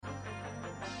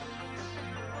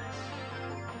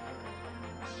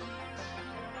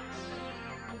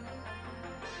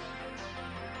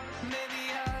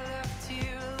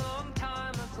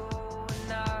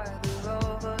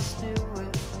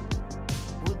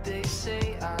they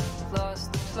say I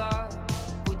lost the plot?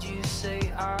 Would you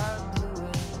say I blew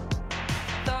it?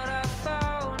 Thought I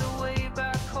found a way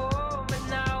back home, and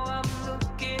now I'm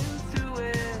looking through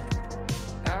it.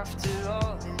 After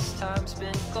all this time's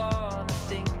been gone, I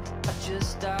think I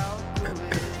just outgrew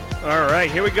it. All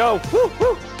right, here we go. Woo,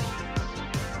 woo.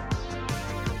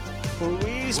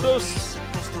 We supposed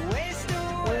to waste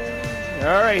away.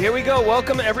 All right, here we go.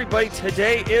 Welcome, everybody.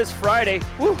 Today is Friday.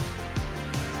 Woo.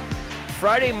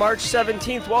 Friday, March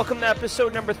 17th. Welcome to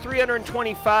episode number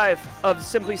 325 of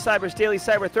Simply Cyber's Daily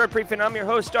Cyber Threat Briefing. I'm your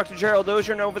host, Dr. Gerald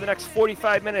Dozier, and over the next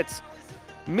 45 minutes,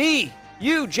 me,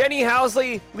 you, Jenny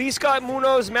Housley, Lee Scott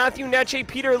Munoz, Matthew Neche,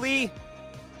 Peter Lee,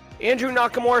 Andrew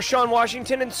Nakamura, Sean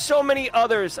Washington, and so many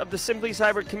others of the Simply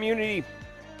Cyber community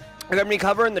are going to be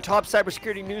covering the top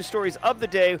cybersecurity news stories of the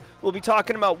day. We'll be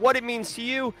talking about what it means to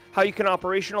you, how you can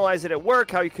operationalize it at work,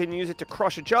 how you can use it to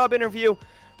crush a job interview.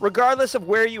 Regardless of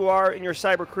where you are in your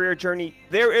cyber career journey,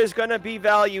 there is going to be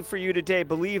value for you today.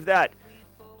 Believe that.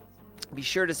 Be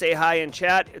sure to say hi in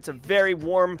chat. It's a very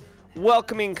warm,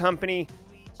 welcoming company.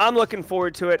 I'm looking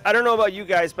forward to it. I don't know about you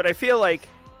guys, but I feel like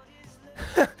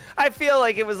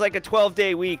it was like a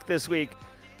 12-day week this week.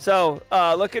 So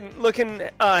looking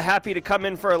happy to come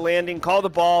in for a landing, call the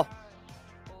ball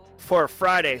for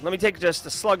Friday. Let me take just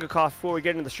a slug of coffee before we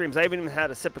get into the streams. I haven't even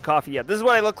had a sip of coffee yet. This is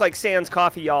what I look like sans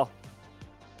coffee, y'all.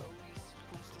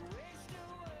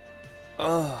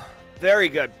 Oh, very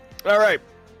good. All right.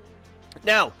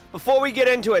 Now, before we get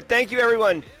into it, thank you,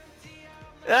 everyone.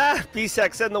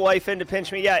 B-Sec, send the wife in to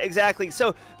pinch me. Yeah, exactly.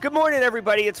 So, good morning,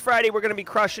 everybody. It's Friday. We're going to be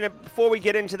crushing it. Before we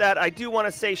get into that, I do want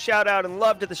to say shout out and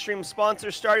love to the stream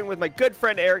sponsors, starting with my good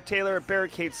friend Eric Taylor at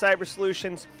Barricade Cyber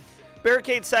Solutions.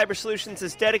 Barricade Cyber Solutions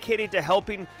is dedicated to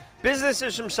helping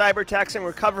businesses from cyber attacks and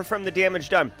recover from the damage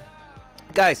done.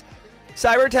 Guys,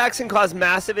 cyber attacks can cause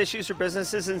massive issues for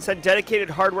businesses and send dedicated,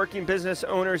 hardworking business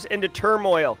owners into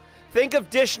turmoil. Think of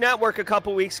Dish Network a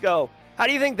couple weeks ago. How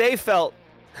do you think they felt?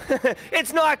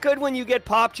 It's not good when you get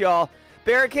popped, y'all.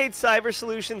 Barricade Cyber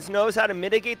Solutions knows how to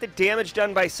mitigate the damage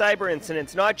done by cyber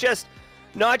incidents, not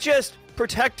just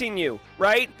protecting you,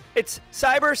 right? It's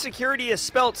cybersecurity is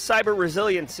spelt cyber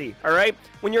resiliency, all right?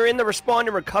 When you're in the respond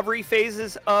and recovery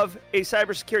phases of a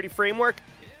cybersecurity framework,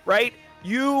 right?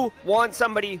 You want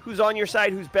somebody who's on your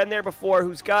side, who's been there before,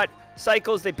 who's got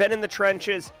cycles, they've been in the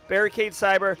trenches.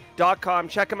 barricadecyber.com.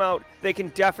 Check them out. They can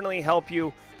definitely help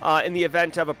you in the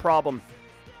event of a problem.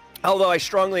 Although I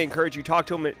strongly encourage you, talk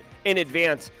to them in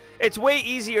advance. It's way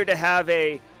easier to have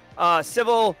a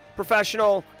civil,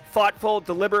 professional, thoughtful,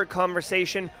 deliberate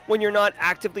conversation when you're not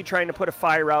actively trying to put a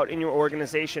fire out in your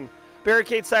organization.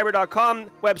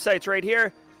 barricadecyber.com, website's right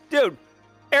here. Dude,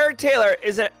 Eric Taylor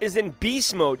is in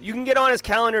beast mode. You can get on his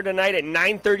calendar tonight at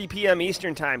 9:30 p.m.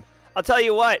 Eastern time. I'll tell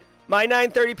you what, my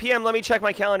 9:30 p.m., let me check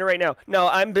my calendar right now. No,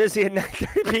 I'm busy at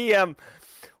 9:30 p.m.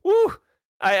 Woo!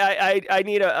 I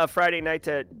need a Friday night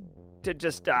to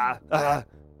just,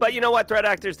 but you know what, threat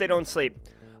actors, they don't sleep.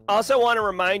 Also want to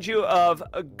remind you of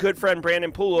a good friend,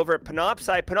 Brandon Poole, over at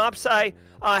Panoptcy. Panoptcy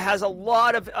has a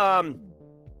lot of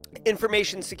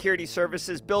information security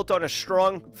services built on a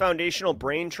strong foundational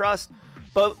brain trust.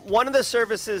 But one of the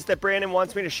services that Brandon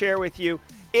wants me to share with you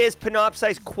is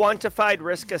Panoptcy's quantified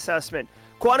risk assessment.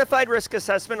 Quantified risk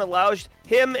assessment allows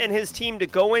him and his team to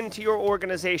go into your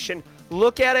organization,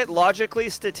 look at it logically,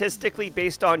 statistically,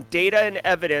 based on data and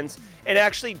evidence, and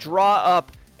actually draw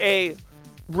up a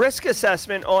risk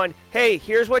assessment on, hey,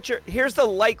 here's the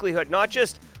likelihood, not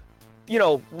just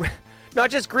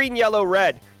green, yellow,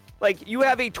 red. Like, you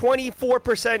have a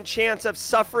 24% chance of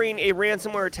suffering a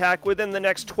ransomware attack within the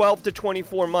next 12 to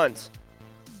 24 months.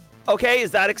 Okay,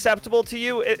 is that acceptable to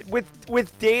you?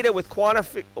 With data, with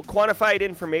quantified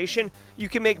information, you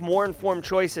can make more informed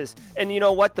choices. And you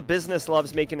know what? The business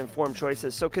loves making informed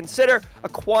choices. So consider a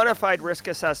quantified risk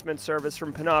assessment service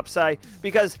from Panoptcy,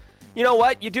 because you know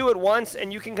what? You do it once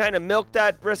and you can kind of milk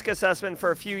that risk assessment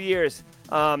for a few years.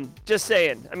 Just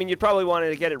saying. I mean, you'd probably want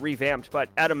to get it revamped, but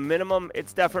at a minimum,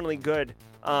 it's definitely good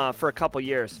for a couple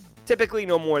years. Typically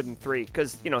no more than 3,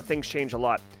 because, things change a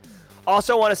lot.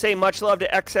 Also want to say much love to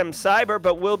XM Cyber,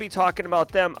 but we'll be talking about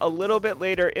them a little bit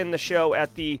later in the show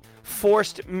at the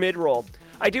forced mid-roll.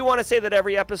 I do want to say that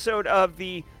every episode of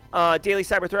the Daily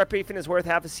Cyber Threat Briefing is worth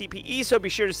half a CPE, so be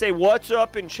sure to say what's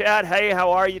up in chat. Hey,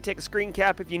 how are you? Take a screen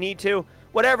cap if you need to.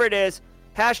 Whatever it is.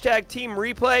 Hashtag Team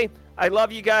Replay. I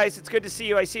love you guys. It's good to see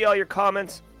you. I see all your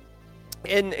comments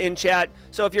in chat.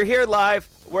 So if you're here live,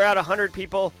 we're at 100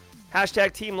 people.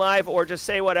 Hashtag Team Live, or just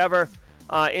say whatever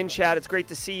in chat. It's great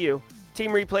to see you.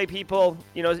 Team Replay people,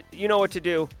 you know what to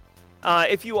do.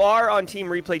 If you are on Team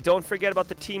Replay, don't forget about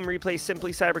the Team Replay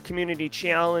Simply Cyber Community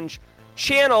Challenge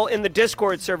channel in the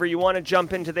Discord server. You want to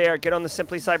jump into there, get on the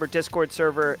Simply Cyber Discord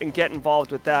server, and get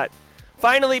involved with that.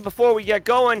 Finally, before we get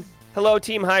going, hello,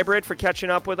 Team Hybrid, for catching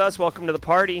up with us. Welcome to the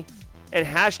party. And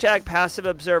hashtag Passive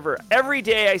Observer. Every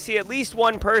day I see at least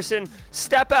one person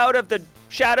step out of the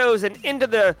shadows and into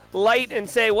the light and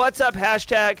say, what's up,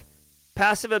 hashtag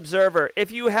Passive Observer.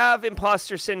 If you have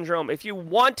imposter syndrome, if you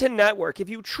want to network, if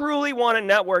you truly want to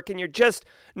network and you're just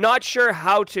not sure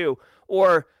how to,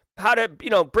 or how to,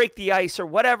 break the ice or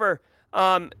whatever,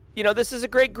 this is a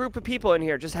great group of people in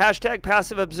here. Just hashtag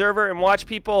Passive Observer and watch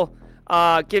people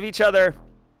give each other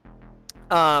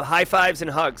high fives and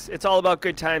hugs. It's all about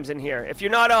good times in here. If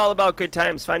you're not all about good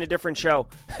times, find a different show,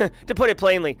 to put it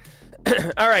plainly.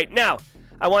 All right, now,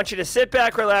 I want you to sit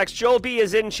back, relax. Joel B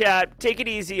is in chat. Take it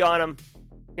easy on him.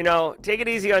 Take it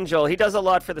easy on Joel. He does a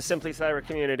lot for the Simply Cyber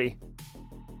community.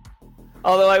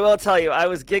 Although I will tell you, I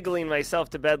was giggling myself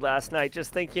to bed last night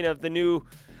just thinking of the new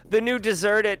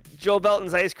dessert at Joe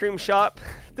Belton's ice cream shop,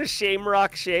 the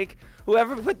Shamrock Shake.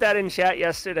 Whoever put that in chat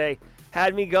yesterday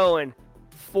had me going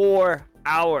 4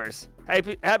 hours.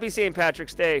 Happy St.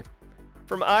 Patrick's Day.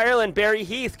 From Ireland, Barry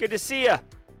Heath, good to see ya.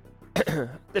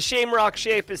 The Shamrock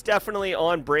shape is definitely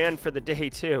on brand for the day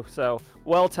too, so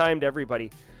well-timed, everybody.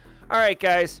 All right,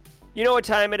 guys, you know what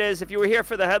time it is. If you were here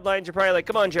for the headlines, you're probably like,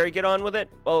 come on, Jerry, get on with it.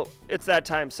 Well, it's that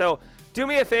time. So do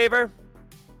me a favor.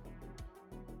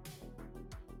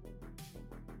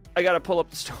 I got to pull up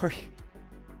the story.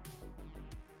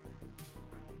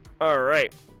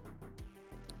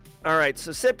 All right,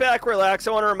 so sit back, relax.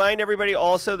 I want to remind everybody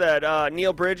also that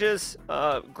Neil Bridges,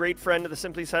 great friend of the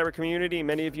Simply Cyber community,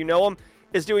 many of you know him,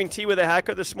 is doing Tea with a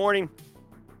Hacker this morning.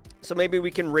 So maybe we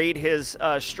can raid his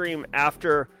stream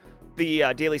after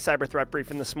the daily cyber threat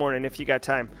briefing this morning if you got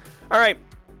time. All right,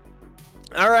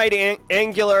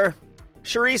 Angular.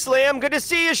 Sharice Lamb, good to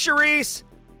see you, Sharice.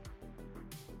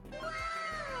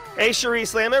 Hey,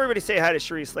 Sharice Lamb. Everybody say hi to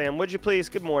Sharice Lamb, would you please?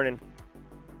 Good morning.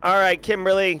 All right,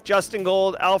 Kimberly, Justin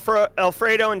Gold,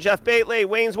 Alfredo, and Jeff Bately,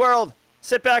 Wayne's World.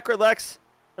 Sit back, relax,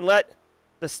 and let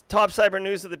the top cyber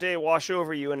news of the day wash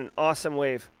over you in an awesome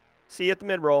wave. See you at the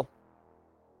mid-roll.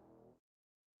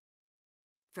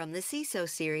 From the CISO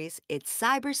series, it's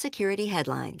Cybersecurity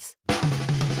Headlines.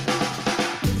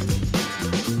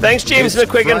 Thanks, James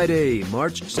It's McQuiggan. Friday,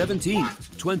 March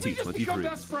 17th, 2023.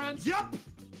 Yep.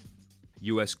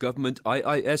 U.S. government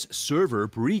IIS server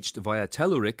breached via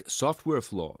Telerik software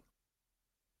flaw.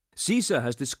 CISA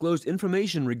has disclosed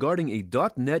information regarding a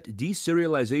 .NET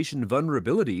deserialization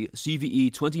vulnerability,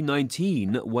 CVE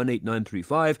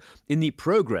 2019-18935, in the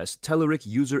Progress Telerik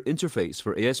user interface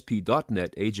for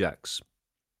ASP.NET AJAX.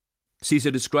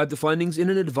 CISA described the findings in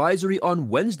an advisory on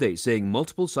Wednesday, saying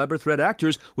multiple cyber threat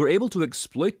actors were able to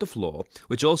exploit the flaw,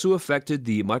 which also affected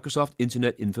the Microsoft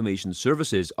Internet Information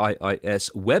Services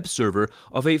IIS web server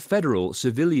of a federal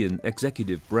civilian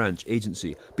executive branch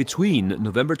agency between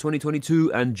November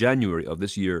 2022 and January of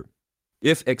this year.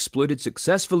 If exploited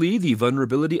successfully, the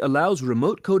vulnerability allows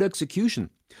remote code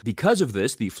execution. Because of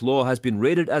this, the flaw has been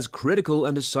rated as critical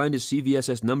and assigned a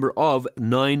CVSS number of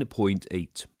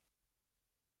 9.8.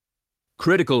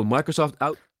 Critical Microsoft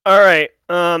out. All right,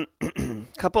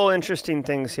 couple interesting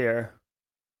things here.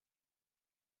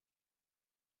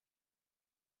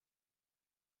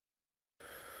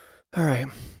 All right,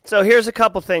 so here's a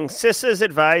couple things. CISA is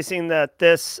advising that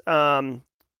this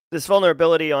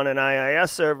vulnerability on an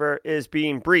IIS server is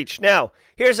being breached. Now,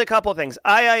 here's a couple things.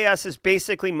 IIS is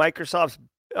basically Microsoft's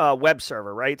web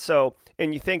server, right? So,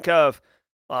 and you think of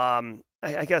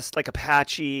I guess like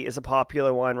Apache is a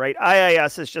popular one, right?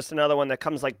 IIS is just another one that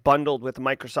comes like bundled with the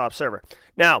Microsoft server.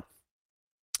 Now,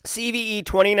 CVE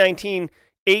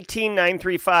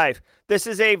 2019-18935. This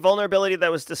is a vulnerability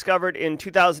that was discovered in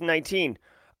 2019.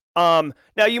 Now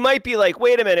you might be like,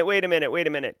 wait a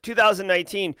minute.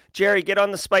 2019, Jerry, get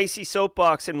on the spicy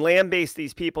soapbox and lambaste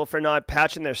these people for not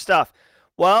patching their stuff.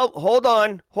 Well, hold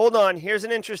on. Here's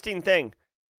an interesting thing.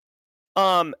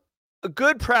 A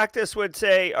good practice would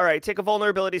say, all right, take a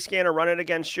vulnerability scanner, run it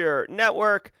against your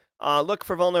network, look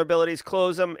for vulnerabilities,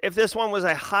 close them. If this one was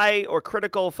a high or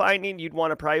critical finding, you'd want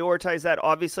to prioritize that,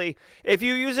 obviously. If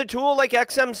you use a tool like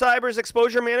XM Cyber's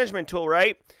exposure management tool,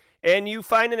 right, and you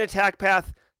find an attack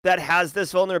path that has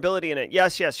this vulnerability in it,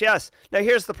 yes. Now,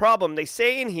 here's the problem. They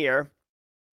say in here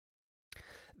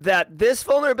that this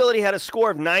vulnerability had a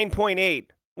score of 9.8,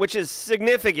 which is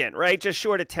significant, right, just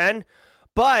short of 10,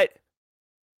 but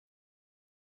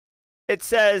it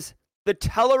says the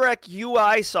Telerik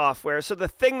UI software, so the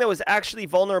thing that was actually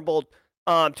vulnerable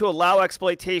to allow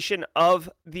exploitation of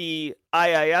the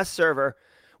IIS server,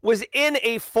 was in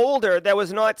a folder that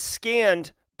was not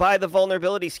scanned by the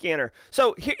vulnerability scanner.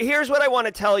 So here's what I want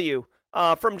to tell you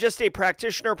from just a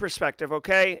practitioner perspective,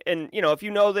 okay? And, if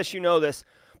you know this, you know this.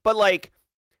 But, like,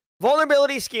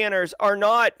 vulnerability scanners are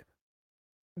not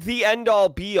the end-all,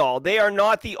 be-all. They are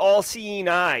not the all-seeing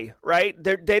eye, right?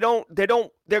 They're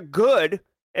good,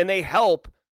 and they help,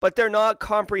 but they're not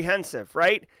comprehensive,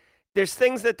 right? There's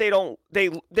things that they're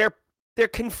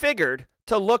configured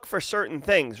to look for certain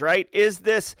things, right? Is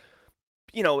this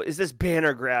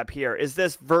banner grab here? Is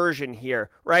this version here,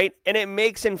 right? And it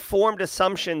makes informed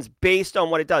assumptions based on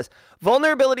what it does.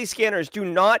 Vulnerability scanners do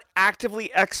not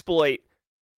actively exploit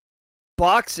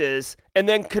boxes and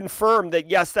then confirm that,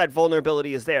 yes, that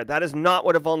vulnerability is there. That is not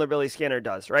what a vulnerability scanner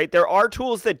does, right? There are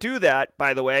tools that do that,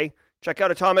 by the way. Check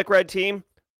out Atomic Red Team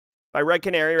by Red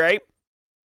Canary, right?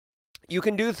 You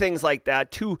can do things like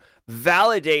that to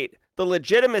validate the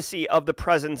legitimacy of the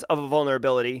presence of a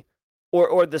vulnerability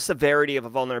or the severity of a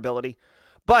vulnerability.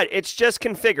 But it's just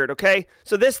configured, okay?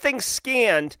 So this thing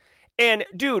scanned, and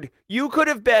dude, you could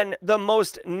have been the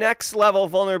most next level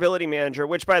vulnerability manager,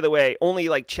 which, by the way, only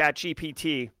like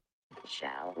ChatGPT.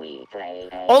 Shall we play?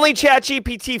 Only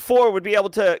ChatGPT 4 would be able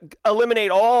to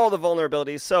eliminate all the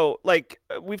vulnerabilities. So, like,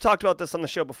 we've talked about this on the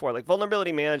show before. Like,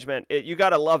 vulnerability management, you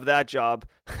got to love that job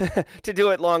to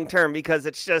do it long term, because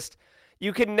it's just,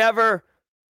 you can never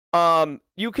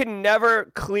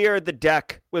clear the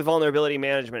deck with vulnerability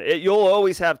management. You'll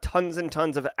always have tons and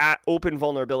tons of open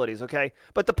vulnerabilities, okay?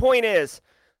 But the point is,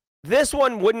 this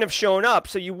one wouldn't have shown up,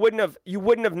 so you wouldn't have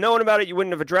known about it, you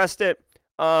wouldn't have addressed it.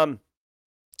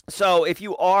 So if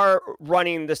you are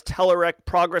running this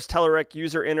Progress Telerik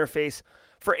user interface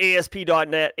for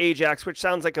ASP.NET Ajax, which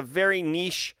sounds like a very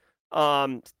niche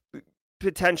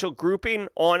potential grouping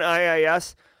on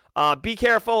IIS, be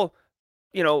careful,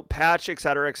 patch, et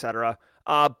cetera, et cetera.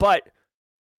 But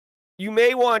you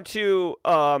may want to,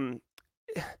 I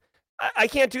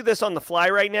can't do this on the fly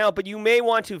right now, but you may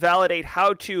want to validate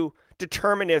how to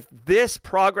determine if this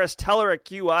Progress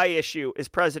Telerik UI issue is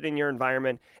present in your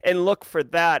environment and look for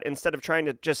that instead of trying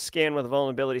to just scan with a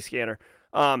vulnerability scanner.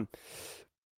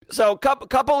 So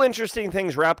couple interesting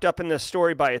things wrapped up in this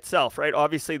story by itself, right?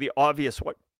 Obviously, the obvious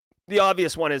one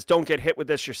is don't get hit with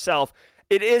this yourself.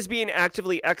 It is being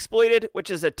actively exploited, which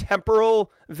is a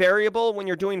temporal variable when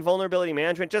you're doing vulnerability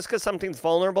management. Just because something's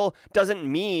vulnerable doesn't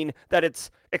mean that it's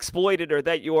exploited or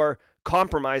that you're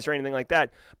compromised or anything like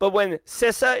that. But when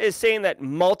CISA is saying that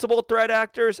multiple threat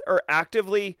actors are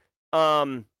actively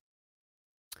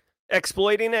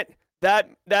exploiting it, that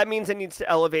means it needs to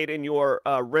elevate in your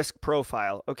risk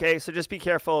profile. Okay, so just be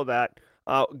careful of that.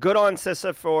 Good on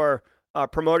CISA for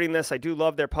promoting this. I do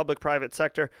love their public-private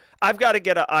sector. I've got to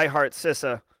get an I Heart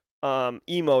CISA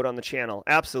emote on the channel.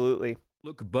 Absolutely.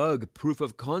 Look, bug proof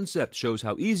of concept shows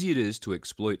how easy it is to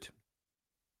exploit.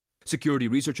 Security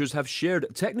researchers have shared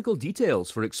technical details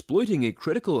for exploiting a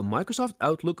critical Microsoft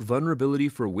Outlook vulnerability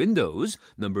for Windows,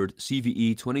 numbered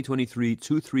CVE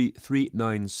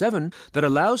 2023-23397, that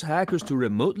allows hackers to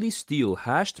remotely steal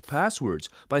hashed passwords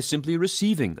by simply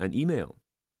receiving an email.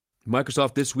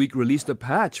 Microsoft this week released a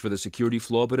patch for the security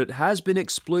flaw, but it has been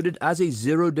exploited as a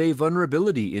zero-day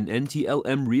vulnerability in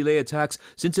NTLM relay attacks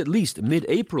since at least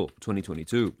mid-April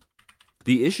 2022.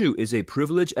 The issue is a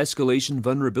privilege escalation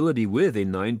vulnerability with a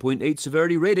 9.8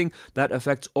 severity rating that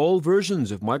affects all versions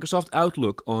of Microsoft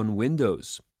Outlook on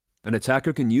Windows. An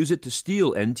attacker can use it to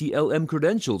steal NTLM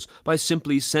credentials by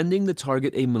simply sending the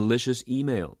target a malicious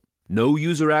email. No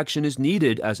user action is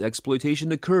needed as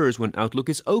exploitation occurs when Outlook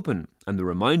is open and the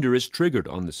reminder is triggered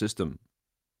on the system.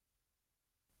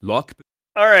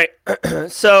 All right,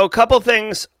 so a couple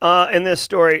things in this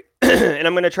story, and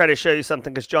I'm going to try to show you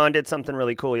something because John did something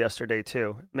really cool yesterday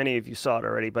too. Many of you saw it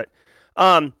already, but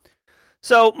so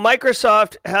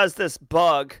Microsoft has this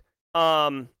bug.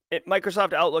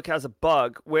 Microsoft Outlook has a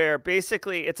bug where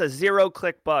basically it's a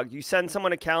zero-click bug. You send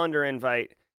someone a calendar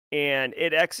invite, and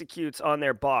it executes on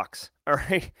their box. All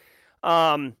right.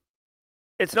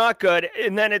 It's not good.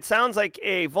 And then it sounds like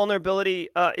a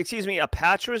a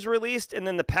patch was released, and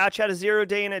then the patch had a 0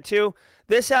 day in it too.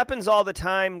 This happens all the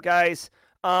time, guys.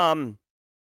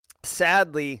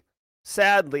 Sadly,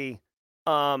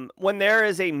 when there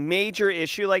is a major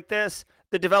issue like this,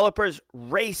 the developers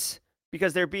race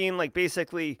because they're being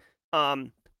basically,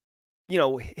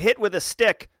 hit with a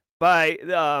stick by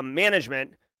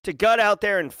management to gut out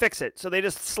there and fix it. So they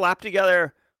just slap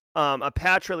together a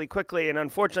patch really quickly, and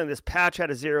unfortunately this patch had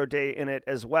a 0 day in it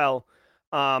as well.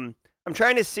 I'm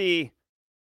trying to see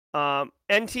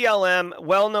NTLM,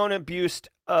 well-known abused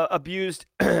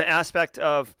aspect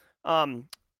of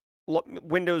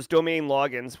Windows domain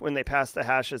logins when they pass the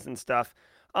hashes and stuff.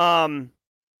 I'm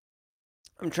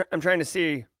trying to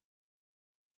see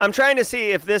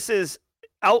if this is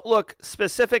Outlook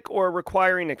specific or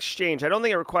requiring Exchange. I don't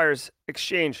think it requires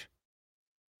Exchange.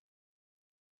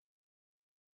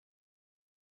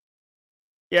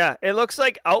 Yeah, it looks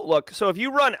like Outlook. So if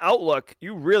you run Outlook,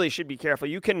 you really should be careful.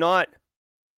 You cannot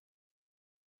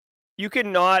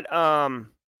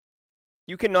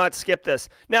skip this.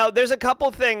 Now, there's a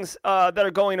couple things that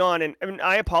are going on, and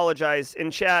I apologize in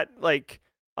chat. Like,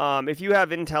 if you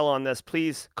have intel on this,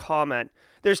 please comment.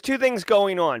 There's two things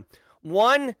going on.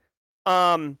 One,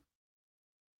 my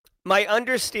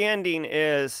understanding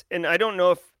is, and I don't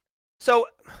know if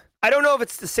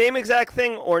it's the same exact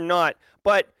thing or not,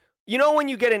 but you know when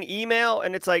you get an email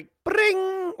and it's like,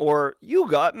 bring, or you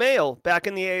got mail back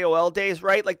in the AOL days,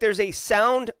 right? Like there's a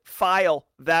sound file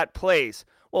that plays.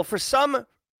 Well, for some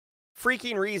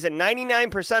freaking reason,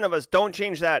 99% of us don't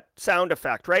change that sound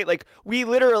effect, right? Like we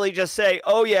literally just say,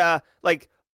 oh yeah, like,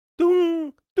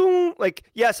 doom, doom, like,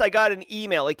 yes, I got an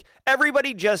email. Like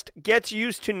everybody just gets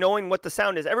used to knowing what the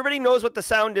sound is. Everybody knows what the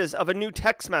sound is of a new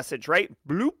text message, right?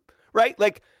 Bloop, right?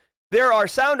 Like, there are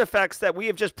sound effects that we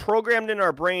have just programmed in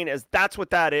our brain as that's what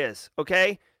that is,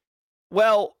 okay?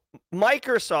 Well,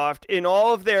 Microsoft, in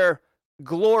all of their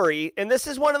glory, and this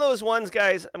is one of those ones,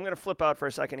 guys, I'm going to flip out for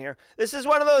a second here. This is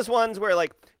one of those ones where,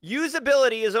 like,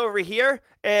 usability is over here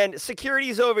and security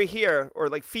is over here, or,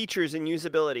 like, features and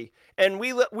usability. And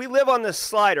we live on this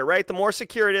slider, right? The more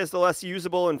secure it is, the less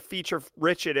usable and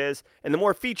feature-rich it is. And the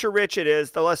more feature-rich it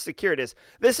is, the less secure it is.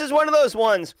 This is one of those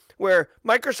ones where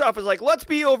Microsoft is like, let's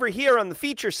be over here on the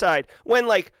feature side, when,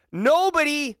 like,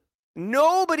 nobody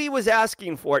was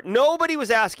asking for it. Nobody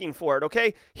was asking for it,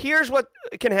 okay? Here's what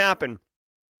can happen.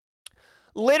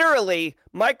 Literally,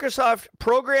 Microsoft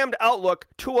programmed Outlook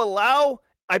to allow,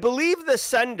 I believe, the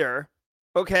sender,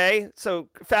 okay? So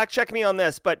fact check me on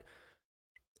this, but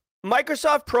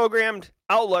Microsoft programmed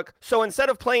Outlook so instead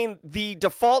of playing the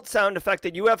default sound effect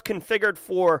that you have configured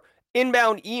for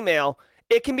inbound email,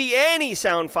 it can be any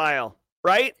sound file,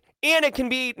 right? And it can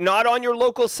be not on your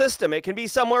local system. It can be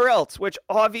somewhere else, which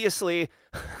obviously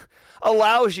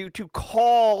allows you to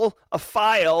call a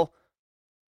file,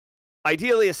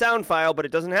 ideally a sound file, but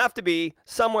it doesn't have to be,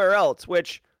 somewhere else,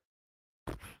 which,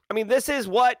 I mean, this is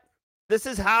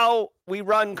how we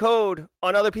run code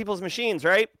on other people's machines,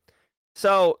 right?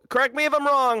 So correct me if I'm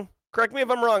wrong.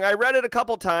 I read it a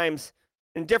couple times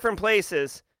in different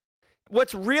places.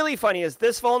 What's really funny is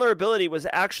this vulnerability was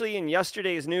actually in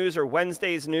yesterday's news or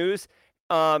Wednesday's news.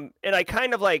 And I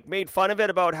kind of like made fun of it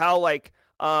about how like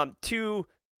a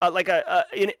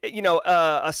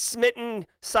smitten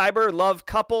cyber love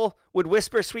couple would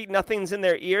whisper sweet nothings in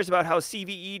their ears about how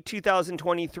CVE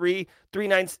 2023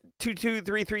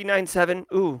 223397.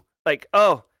 Ooh, like,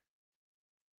 oh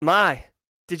my.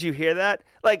 Did you hear that?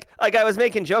 Like I was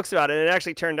making jokes about it, and it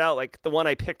actually turned out like the one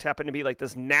I picked happened to be like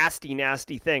this nasty,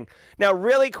 nasty thing. Now,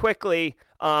 really quickly,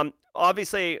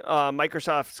 obviously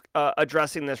Microsoft's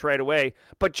addressing this right away,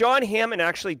 but John Hammond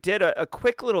actually did a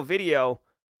quick little video,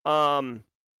 and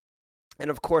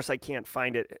of course I can't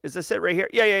find it. Is this it right here?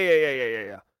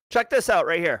 Yeah. Check this out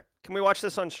right here. Can we watch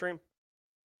this on stream?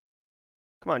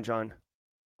 Come on, John.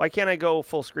 Why can't I go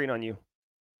full screen on you?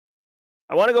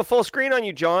 I want to go full screen on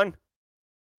you, John.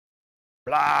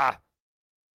 Blah.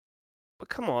 But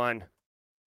come on.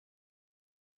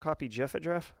 Copy GIF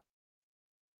address.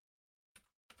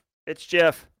 It's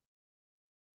GIF.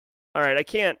 All right, I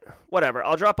can't. Whatever.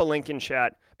 I'll drop a link in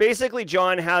chat. Basically,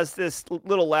 John has this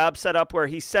little lab set up where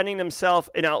he's sending himself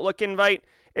an Outlook invite.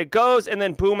 It goes, and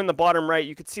then boom, in the bottom right,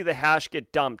 you could see the hash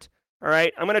get dumped. All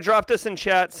right, I'm going to drop this in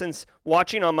chat since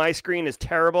watching on my screen is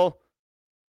terrible.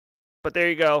 But there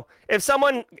you go. If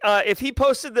someone, if he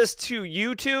posted this to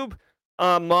YouTube,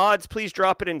 mods, please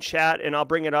drop it in chat, and I'll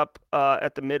bring it up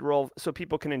at the mid-roll so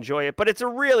people can enjoy it. But it's a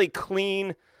really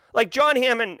clean, like John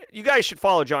Hammond, you guys should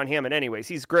follow John Hammond anyways.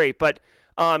 He's great, but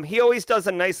he always does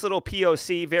a nice little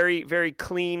POC, very, very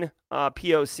clean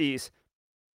POCs.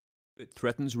 It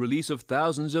threatens release of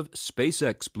thousands of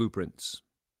SpaceX blueprints.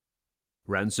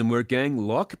 Ransomware gang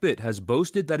Lockbit has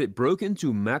boasted that it broke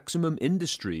into Maximum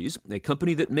Industries, a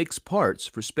company that makes parts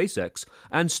for SpaceX,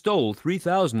 and stole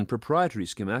 3,000 proprietary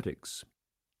schematics.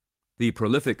 The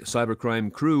prolific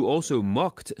cybercrime crew also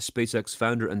mocked SpaceX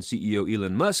founder and CEO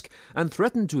Elon Musk and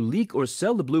threatened to leak or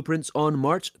sell the blueprints on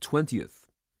March 20th.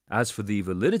 As for the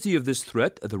validity of this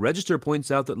threat, the Register points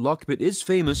out that Lockbit is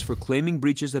famous for claiming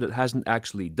breaches that it hasn't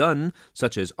actually done,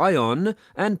 such as Ion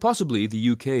and possibly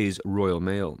the UK's Royal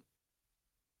Mail.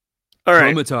 All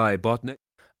right. Prometai botnet.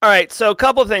 All right, so a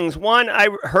couple things. One, I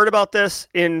heard about this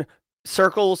in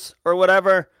circles or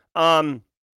whatever. It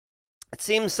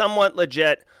seems somewhat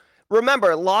legit. Remember,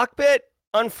 Lockbit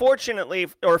unfortunately,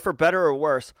 or for better or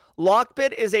worse,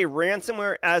 Lockbit is a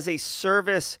ransomware as a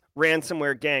service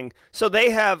ransomware gang. So they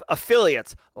have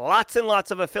affiliates, lots and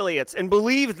lots of affiliates. And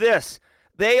believe this,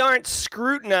 they aren't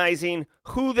scrutinizing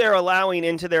who they're allowing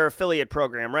into their affiliate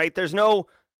program, right? There's no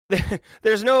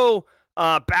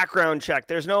background check.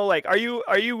 There's no like, are you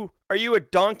a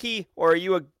donkey or are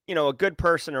you a good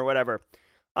person or whatever?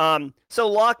 So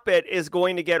Lockbit is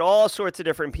going to get all sorts of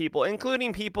different people,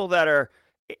 including people that are,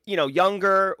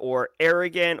 younger or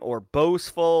arrogant or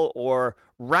boastful or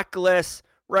reckless,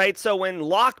 right? So when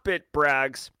Lockbit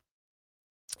brags,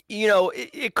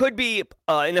 it could be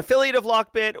an affiliate of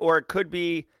Lockbit, or it could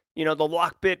be, the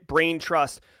Lockbit brain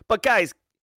trust. But guys,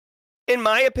 in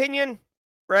my opinion,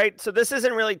 right? So this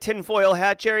isn't really tinfoil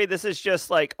hat Jerry. This is just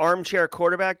like armchair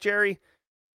quarterback Jerry.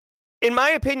 In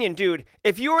my opinion, dude,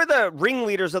 if you're the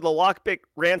ringleaders of the Lockbit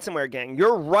ransomware gang,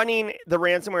 you're running the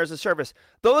ransomware as a service.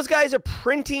 Those guys are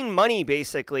printing money,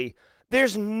 basically.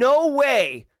 There's no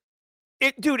way.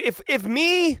 Dude, if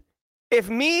me,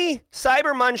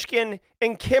 Cyber Munchkin,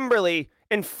 and Kimberly,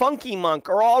 and Funky Monk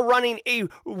are all running a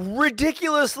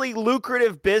ridiculously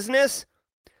lucrative business,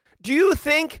 do you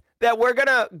think that we're going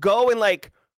to go and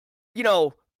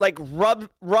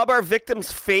rub our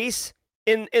victim's face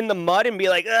in the mud and be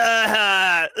like,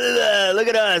 look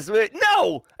at us?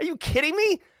 No, are you kidding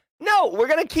me? No, we're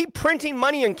going to keep printing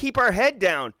money and keep our head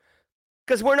down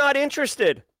because we're not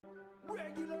interested.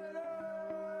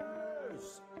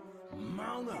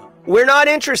 We're not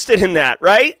interested in that,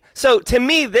 right? So to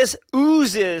me, this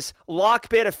oozes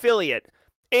Lockbit affiliate,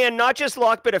 and not just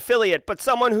Lockbit affiliate, but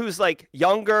someone who's like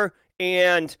younger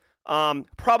and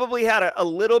probably had a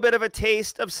little bit of a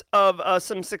taste of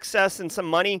some success and some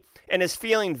money, and is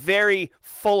feeling very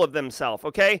full of themselves.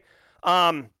 Okay,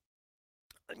 whatever.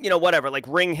 Like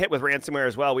Ring hit with ransomware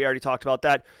as well. We already talked about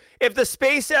that. If the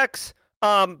SpaceX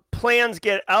plans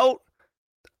get out,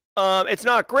 it's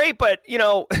not great, but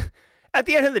at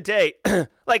the end of the day,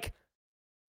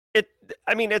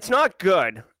 it's not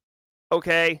good.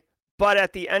 Okay, but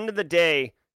at the end of the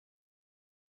day,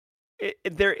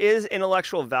 there is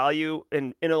intellectual value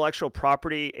in intellectual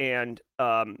property, and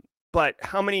but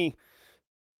how many,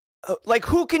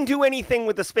 who can do anything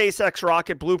with the SpaceX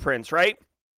rocket blueprints, right?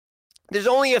 There's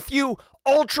only a few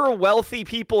ultra wealthy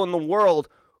people in the world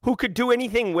who could do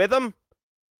anything with them,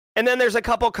 and then there's a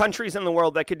couple countries in the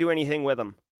world that could do anything with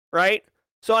them, right?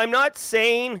 So I'm not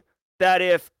saying that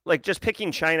if, just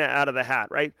picking China out of the hat,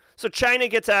 right? So China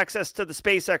gets access to the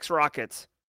SpaceX rockets.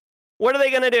 What are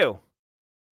they going to do?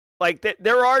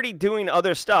 They're already doing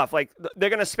other stuff. They're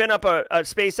going to spin up a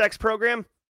SpaceX program.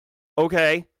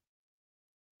 Okay.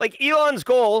 Elon's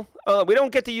goal, we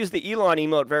don't get to use the Elon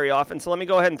emote very often, so let me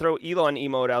go ahead and throw Elon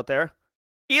emote out there.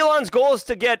 Elon's goal is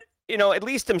to get, at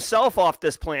least himself off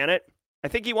this planet. I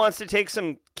think he wants to take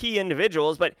some key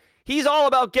individuals, but he's all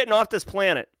about getting off this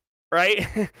planet,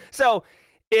 right? So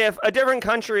if a different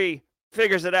country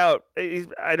figures it out,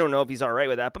 I don't know if he's all right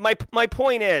with that. But my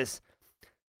point is,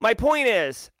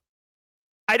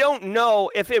 I don't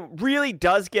know if it really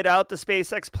does get out the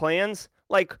SpaceX plans.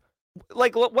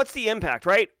 What's the impact,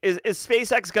 right? Is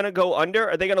SpaceX going to go under?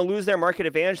 Are they going to lose their market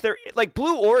advantage? They're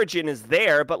Blue Origin is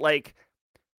there, but I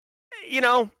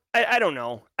don't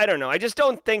know. I just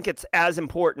don't think it's as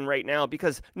important right now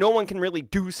because no one can really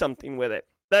do something with it.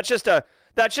 That's just a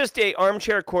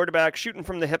armchair quarterback shooting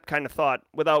from the hip kind of thought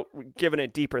without giving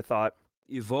it deeper thought.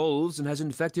 Evolves and has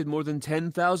infected more than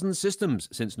 10,000 systems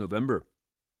since November.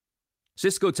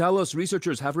 Cisco Talos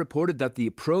researchers have reported that the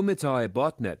Prometei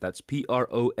botnet, that's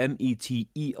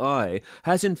Prometei,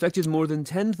 has infected more than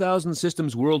 10,000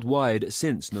 systems worldwide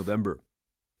since November.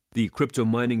 The crypto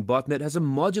mining botnet has a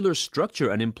modular structure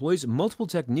and employs multiple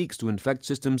techniques to infect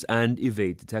systems and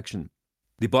evade detection.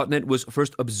 The botnet was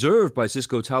first observed by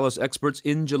Cisco Talos experts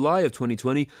in July of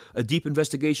 2020. A deep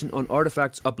investigation on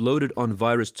artifacts uploaded on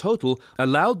VirusTotal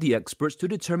allowed the experts to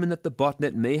determine that the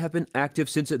botnet may have been active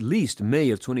since at least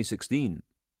May of 2016.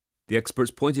 The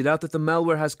experts pointed out that the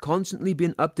malware has constantly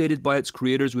been updated by its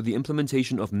creators with the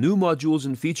implementation of new modules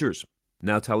and features.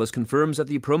 Now Talos confirms that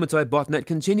the Prometei botnet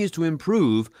continues to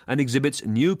improve and exhibits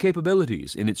new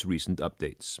capabilities in its recent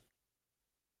updates.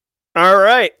 All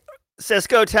right,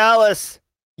 Cisco Talos.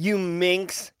 You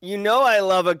minx. You know I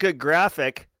love a good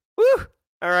graphic. Woo!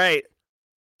 All right.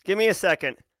 Give me a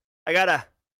second. I gotta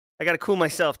cool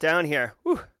myself down here.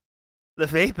 Woo! The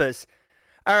vapors.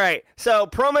 All right. So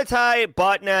Prometei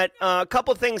botnet. A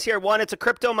couple things here. One, it's a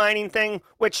crypto mining thing,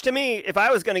 which to me, if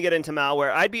I was going to get into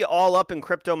malware, I'd be all up in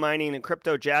crypto mining and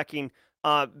crypto jacking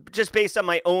just based on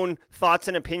my own thoughts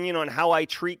and opinion on how I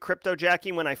treat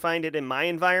cryptojacking when I find it in my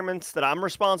environments that I'm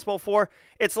responsible for,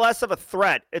 it's less of a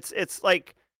threat. It's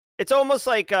like it's almost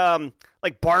like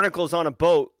barnacles on a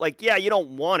boat. Like, yeah, you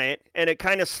don't want it, and it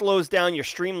kind of slows down your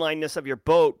streamlinedness of your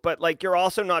boat, but like you're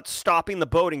also not stopping the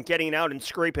boat and getting out and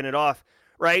scraping it off,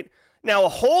 right? Now, a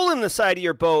hole in the side of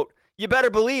your boat, you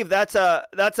better believe that's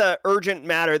a urgent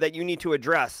matter that you need to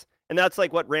address. And that's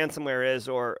like what ransomware is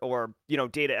or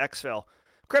data exfil.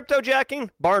 Cryptojacking,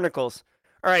 barnacles.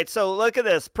 All right, so look at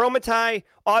this. Prometheus,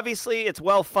 obviously, it's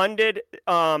well funded.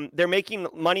 They're making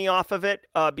money off of it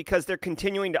because they're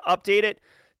continuing to update it.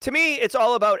 To me, it's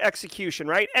all about execution,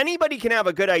 right? Anybody can have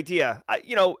a good idea.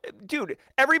 Dude,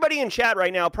 everybody in chat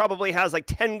right now probably has like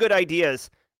 10 good ideas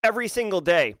every single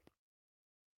day.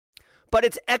 But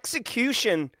it's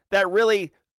execution that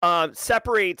really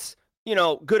separates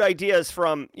good ideas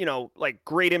from, like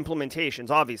great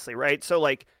implementations, obviously, right? So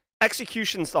like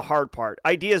execution's the hard part.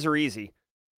 Ideas are easy.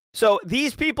 So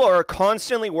these people are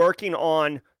constantly working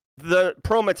on the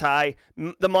Prometheus,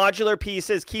 the modular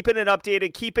pieces, keeping it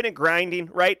updated, keeping it grinding,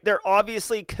 right? They're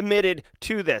obviously committed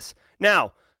to this.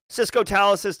 Now, Cisco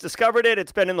Talos has discovered it.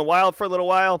 It's been in the wild for a little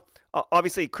while.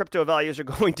 Obviously, crypto values are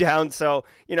going down, so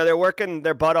they're working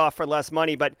their butt off for less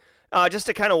money. But just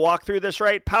to kind of walk through this,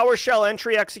 right? PowerShell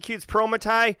entry executes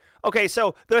Prometheus. Okay,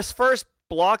 so this first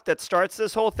block that starts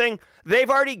this whole thing, they've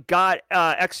already got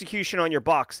execution on your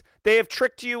box. They have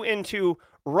tricked you into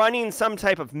running some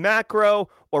type of macro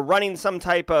or running some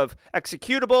type of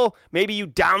executable. Maybe you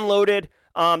downloaded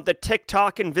the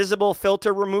TikTok invisible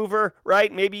filter remover,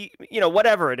 right? Maybe,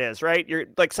 whatever it is, right? You're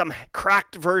like some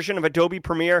cracked version of Adobe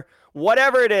Premiere.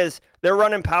 Whatever it is, they're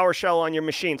running PowerShell on your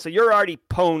machine. So you're already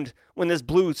pwned when this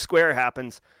blue square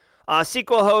happens.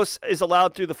 SQL host is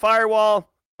allowed through the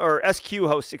firewall, or SQ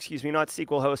host, excuse me, not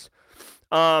SQL host.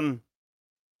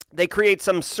 They create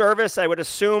some service, I would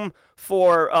assume,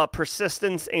 for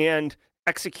persistence and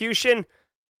execution.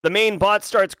 The main bot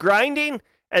starts grinding,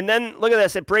 and then look at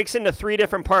this. It breaks into 3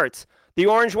 different parts. The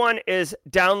orange one is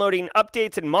downloading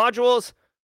updates and modules.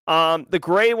 The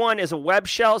gray one is a web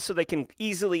shell, so they can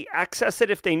easily access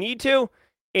it if they need to.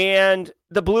 And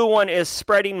the blue one is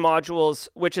spreading modules,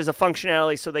 which is a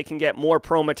functionality so they can get more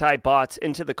Prometheus bots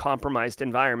into the compromised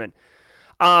environment.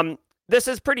 This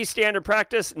is pretty standard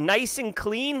practice, nice and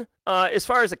clean as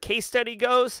far as a case study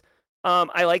goes.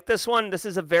 I like this one. This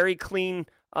is a very clean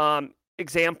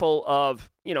example of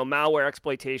malware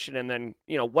exploitation, and then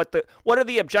what are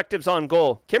the objectives on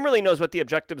goal. Kimberly knows what the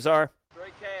objectives are.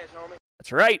 Great cash, homie.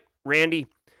 That's right, Randy.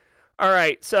 All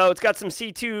right, so it's got some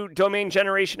C2 domain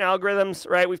generation algorithms,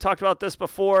 right? We've talked about this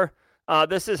before.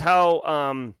 This is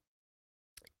how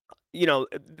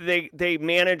they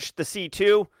manage the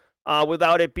C2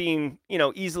 without it being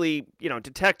easily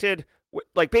detected.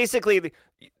 Like basically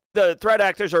the threat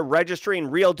actors are registering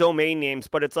real domain names,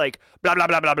 but it's like blah blah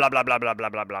blah blah blah blah blah blah blah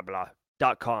blah blah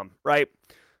blah .com, right?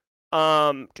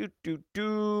 Bot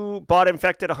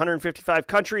infected 155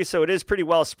 countries, so it is pretty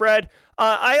well spread.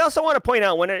 I also want to point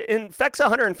out when it infects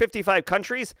 155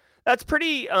 countries, that's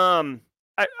pretty. I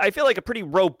feel like a pretty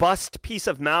robust piece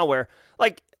of malware.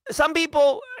 Like some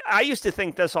people, I used to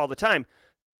think this all the time.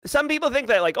 Some people think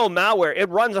that like, oh, malware, it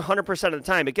runs 100% of the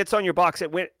time. It gets on your box,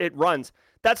 it runs.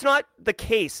 That's not the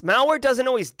case. Malware doesn't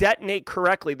always detonate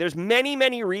correctly. There's many,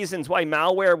 many reasons why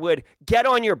malware would get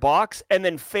on your box and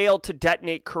then fail to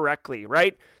detonate correctly,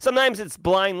 right? Sometimes it's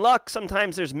blind luck.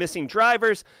 Sometimes there's missing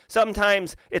drivers.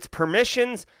 Sometimes it's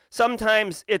permissions.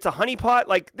 Sometimes it's a honeypot.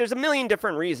 Like there's a million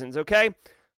different reasons, okay?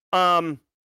 You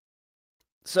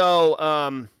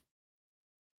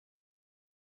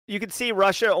can see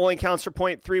Russia only counts for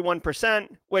 0.31%,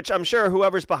 which I'm sure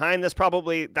whoever's behind this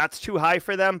probably that's too high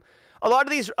for them. A lot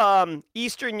of these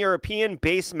Eastern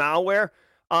European-based malware,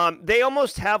 they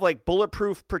almost have like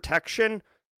bulletproof protection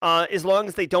as long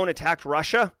as they don't attack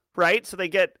Russia, right? So they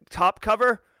get top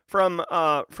cover from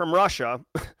Russia,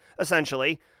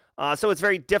 essentially. So it's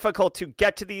very difficult to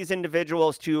get to these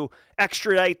individuals to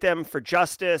extradite them for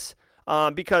justice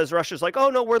because Russia's like,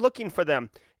 oh no, we're looking for them,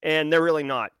 and they're really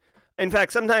not. In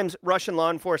fact, sometimes Russian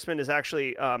law enforcement is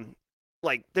actually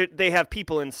like they have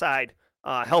people inside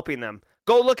helping them.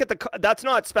 Go look at that's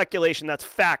not speculation, that's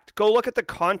fact. Go look at the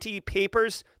Conti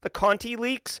papers, the Conti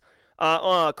leaks.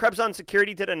 Krebs on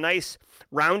Security did a nice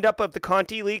roundup of the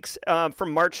Conti leaks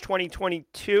from March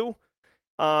 2022.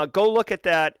 Go look at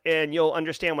that and you'll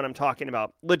understand what I'm talking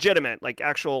about. Legitimate, like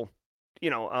actual,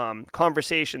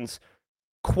 conversations,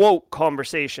 quote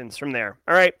conversations from there.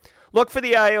 All right. Look for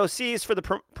the IOCs for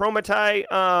the Prometheus,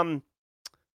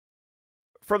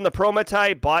 from the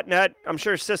Prometheus botnet. I'm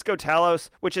sure Cisco Talos,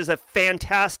 which is a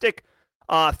fantastic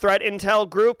threat intel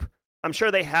group. I'm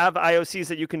sure they have IOCs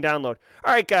that you can download.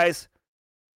 All right, guys.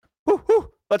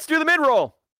 Let's do the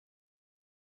mid-roll.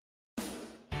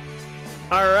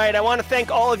 All right, I want to thank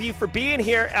all of you for being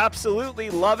here. Absolutely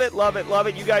love it, love it, love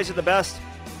it. You guys are the best.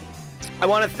 I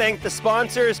want to thank the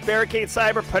sponsors, Barricade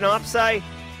Cyber, Panoptcy,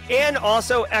 and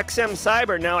also XM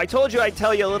Cyber. Now, I told you I'd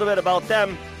tell you a little bit about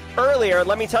them earlier.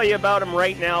 Let me tell you about them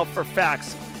right now for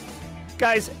facts.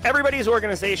 Guys, everybody's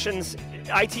organizations,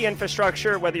 IT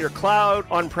infrastructure, whether you're cloud,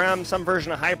 on-prem, some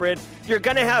version of hybrid, you're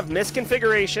going to have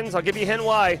misconfigurations. I'll give you a hint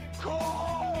why.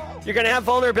 You're going to have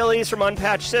vulnerabilities from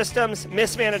unpatched systems,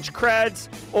 mismanaged creds,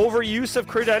 overuse of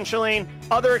credentialing,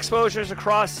 other exposures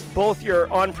across both your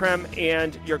on-prem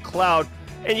and your cloud.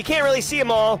 And you can't really see them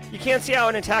all. You can't see how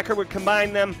an attacker would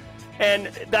combine them. And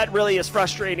that really is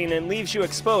frustrating and leaves you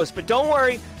exposed. But don't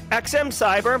worry, XM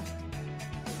Cyber,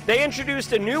 they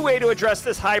introduced a new way to address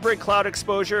this hybrid cloud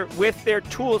exposure with their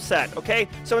tool set, okay?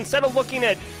 So instead of looking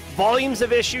at volumes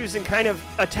of issues and kind of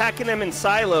attacking them in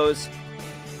silos,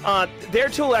 their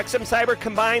tool, XM Cyber,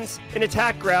 combines an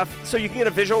attack graph so you can get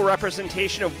a visual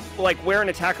representation of like where an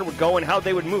attacker would go and how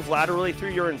they would move laterally through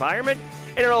your environment.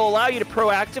 And it'll allow you to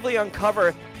proactively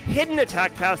uncover hidden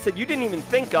attack paths that you didn't even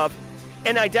think of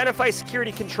and identify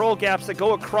security control gaps that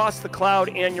go across the cloud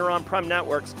and your on-prem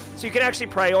networks. So you can actually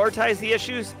prioritize the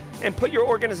issues and put your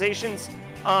organization's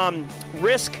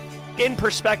risk in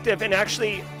perspective. And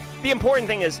actually, the important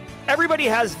thing is everybody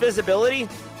has visibility.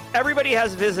 Everybody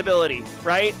has visibility,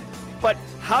 right? But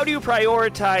how do you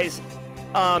prioritize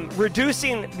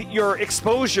reducing your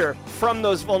exposure from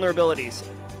those vulnerabilities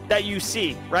that you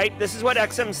see, right? This is what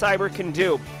XM Cyber can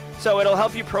do. So it'll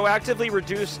help you proactively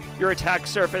reduce your attack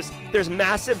surface. There's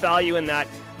massive value in that.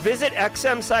 Visit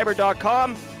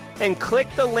xmcyber.com and click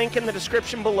the link in the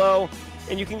description below,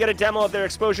 and you can get a demo of their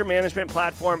exposure management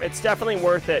platform. It's definitely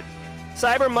worth it.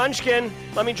 Cyber Munchkin,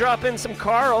 let me drop in some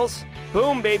Carls.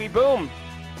 Boom, baby, boom.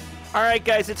 All right,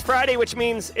 guys, it's Friday, which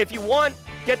means if you want,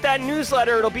 get that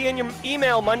newsletter. It'll be in your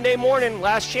email Monday morning.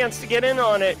 Last chance to get in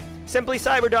on it.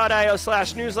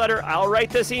 simplycyber.io/newsletter. I'll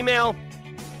write this email.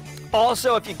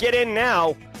 Also, if you get in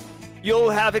now, you'll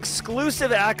have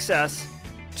exclusive access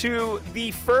to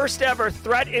the first ever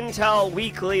Threat Intel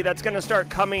Weekly that's going to start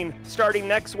coming starting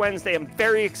next Wednesday. I'm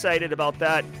very excited about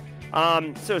that.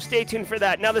 So stay tuned for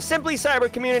that. Now, the Simply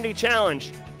Cyber Community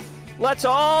Challenge. Let's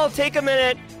all take a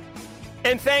minute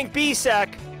and thank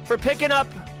BSEC for picking up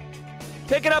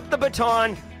the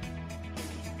baton.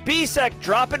 BSEC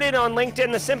dropping it on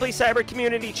LinkedIn, the Simply Cyber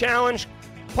Community Challenge.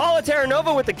 Paula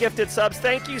Terranova with the gifted subs.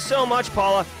 Thank you so much,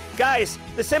 Paula. Guys,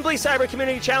 the Simply Cyber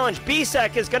Community Challenge,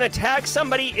 BSEC is going to tag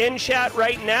somebody in chat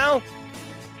right now.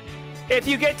 If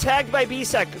you get tagged by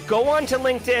BSEC, go on to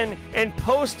LinkedIn and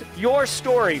post your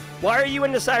story. Why are you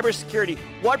into cybersecurity?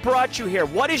 What brought you here?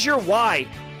 What is your why?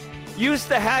 Use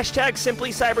the hashtag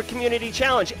Simply Cyber Community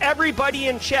Challenge. Everybody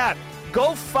in chat,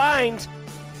 go find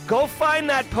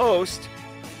that post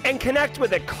and connect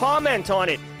with it. Comment on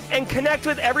it. And connect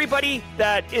with everybody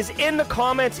that is in the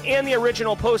comments and the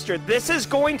original poster. This is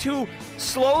going to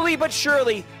slowly but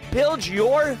surely build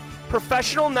your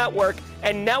professional network,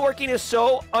 and networking is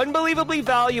so unbelievably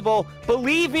valuable.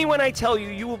 Believe me when I tell you,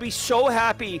 you will be so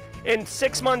happy in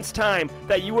 6 months' time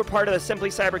that you were part of the Simply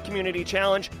Cyber Community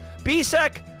Challenge.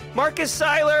 BSEC, Marcus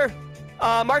Seiler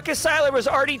was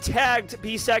already tagged,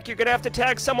 BSEC. You're going to have to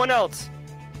tag someone else.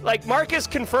 Like, Marcus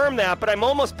confirmed that, but I'm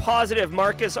almost positive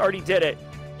Marcus already did it.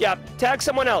 Yeah, tag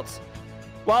someone else.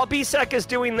 While BSEC is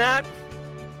doing that,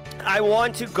 I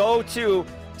want to go to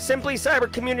Simply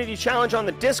Cyber Community Challenge on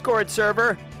the Discord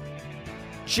server.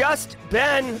 Just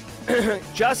Ben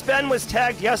was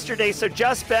tagged yesterday, so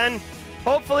Just Ben,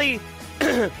 hopefully,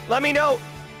 let me know.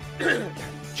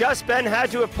 Just Ben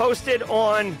had to have posted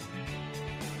on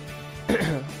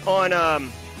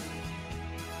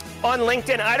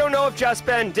LinkedIn. I don't know if Just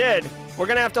Ben did. We're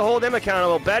going to have to hold him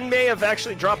accountable. Ben may have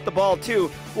actually dropped the ball,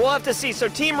 too. We'll have to see. So,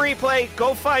 Team Replay,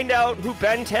 go find out who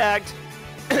Ben tagged,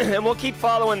 and we'll keep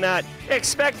following that.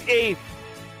 Expect a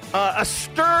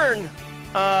stern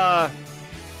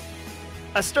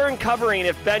covering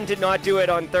if Ben did not do it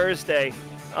on Thursday,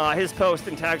 his post,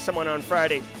 and tag someone on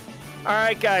Friday. All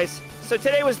right, guys. So,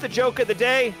 today was the joke of the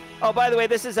day. Oh, by the way,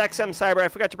 this is XM Cyber. I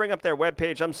forgot to bring up their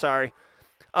webpage. I'm sorry.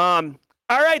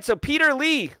 All right, so Peter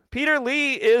Lee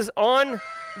is on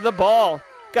the ball.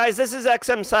 Guys, this is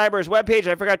XM Cyber's webpage.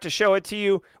 I forgot to show it to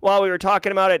you while we were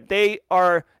talking about it. They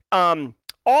are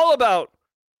all about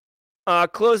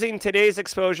closing today's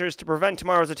exposures to prevent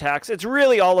tomorrow's attacks. It's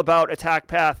really all about attack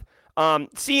path,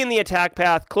 seeing the attack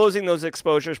path, closing those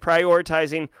exposures,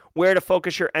 prioritizing where to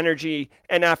focus your energy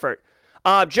and effort.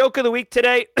 Joke of the week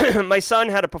today. My son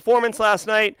had a performance last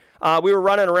night. We were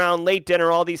running around, late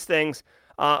dinner, all these things.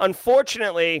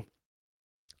 Unfortunately,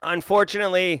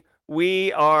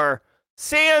 we are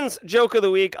sans joke of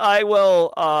the week. I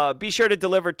will be sure to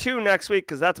deliver 2 next week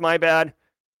because that's my bad.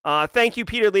 Thank you,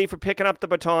 Peter Lee, for picking up the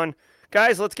baton.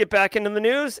 Guys, let's get back into the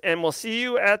news, and we'll see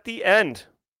you at the end.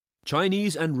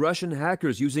 Chinese and Russian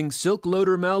hackers using Silk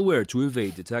Loader malware to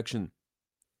evade detection.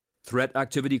 Threat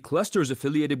activity clusters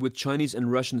affiliated with Chinese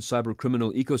and Russian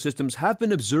cybercriminal ecosystems have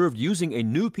been observed using a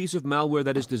new piece of malware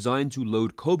that is designed to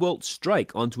load Cobalt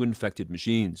Strike onto infected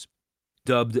machines.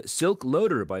 Dubbed Silk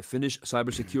Loader by Finnish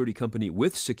cybersecurity company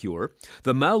WithSecure,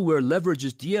 the malware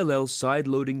leverages DLL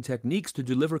side-loading techniques to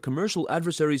deliver commercial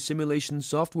adversary simulation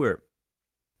software.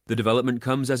 The development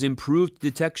comes as improved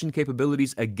detection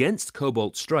capabilities against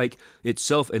Cobalt Strike,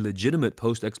 itself a legitimate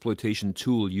post-exploitation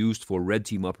tool used for red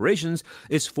team operations,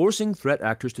 is forcing threat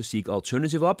actors to seek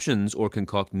alternative options or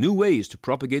concoct new ways to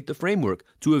propagate the framework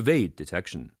to evade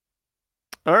detection.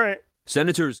 All right.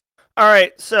 Senators. All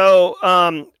right,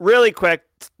 so really quick,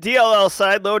 DLL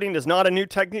side loading is not a new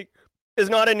technique.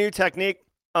 Correct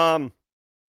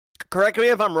me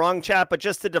if I'm wrong, chat, but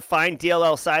just to define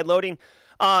DLL side loading,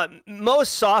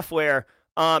 most software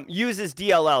uses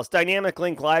DLLs, dynamic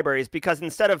link libraries, because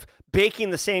instead of baking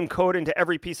the same code into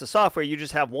every piece of software, you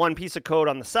just have one piece of code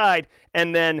on the side,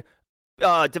 and then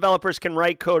developers can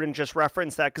write code and just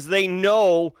reference that because they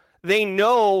know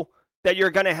that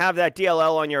you're going to have that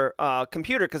DLL on your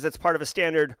computer because it's part of a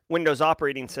standard Windows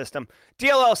operating system.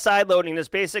 DLL sideloading is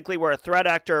basically where a threat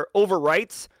actor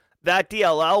overwrites that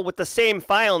DLL with the same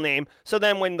file name. So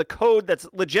then when the code that's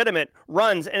legitimate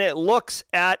runs and it looks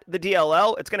at the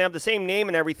DLL, it's going to have the same name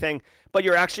and everything, but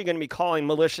you're actually going to be calling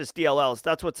malicious DLLs.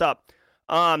 That's what's up.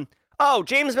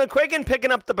 James McQuiggan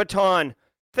picking up the baton.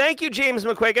 Thank you, James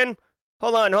McQuiggan.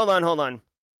 Hold on.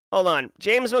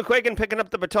 James McQuiggan picking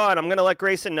up the baton. I'm going to let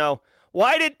Grayson know.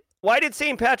 Why did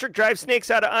St. Patrick drive snakes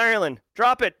out of Ireland?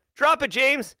 Drop it,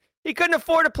 James. He couldn't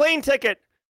afford a plane ticket.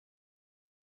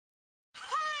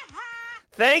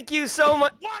 Thank you so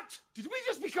much. What? Did we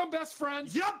just become best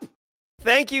friends? Yep.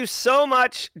 Thank you so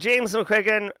much, James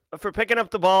McQuiggan, for picking up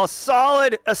the ball.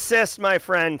 Solid assist, my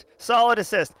friend. Solid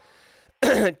assist.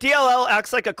 DLL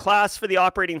acts like a class for the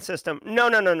operating system.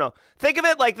 No. Think of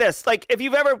it like this. Like if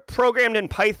you've ever programmed in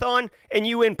Python and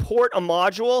you import a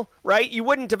module, right? You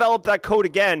wouldn't develop that code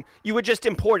again. You would just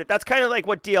import it. That's kind of like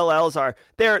what DLLs are.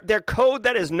 They're code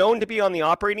that is known to be on the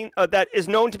that is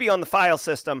known to be on the file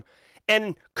system.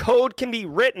 And code can be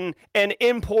written and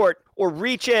import or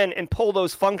reach in and pull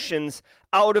those functions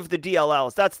out of the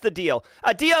DLLs. That's the deal.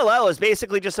 A DLL is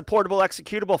basically just a portable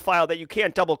executable file that you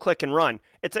can't double click and run.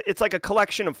 It's like a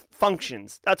collection of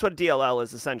functions. That's what a DLL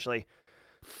is essentially.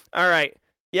 All right.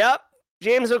 Yep.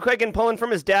 James McQuiggan pulling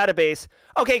from his database.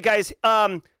 Okay, guys.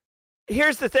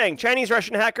 Here's the thing. Chinese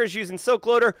Russian hackers using Silk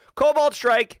Loader, Cobalt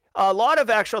Strike. A lot of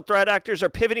actual threat actors are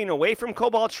pivoting away from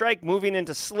Cobalt Strike, moving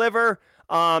into Sliver,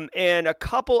 and a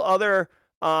couple other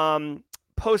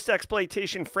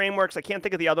post-exploitation frameworks. I can't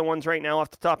think of the other ones right now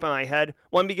off the top of my head.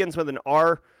 One begins with an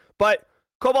R. But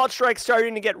Cobalt Strike's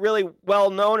starting to get really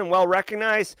well-known and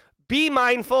well-recognized. Be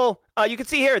mindful. You can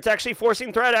see here, it's actually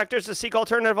forcing threat actors to seek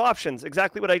alternative options.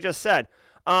 Exactly what I just said.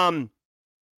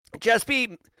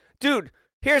 Dude,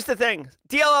 here's the thing.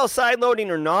 DLL sideloading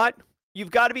or not,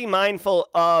 you've got to be mindful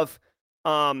of,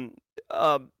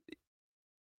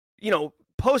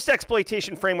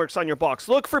 post-exploitation frameworks on your box.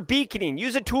 Look for beaconing.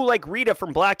 Use a tool like Rita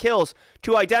from Black Hills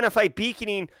to identify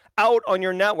beaconing out on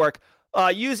your network.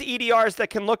 Use EDRs that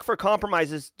can look for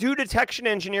compromises. Do detection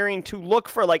engineering to look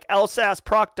for like LSAS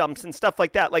proc dumps and stuff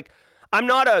like that. Like, I'm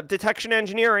not a detection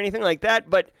engineer or anything like that,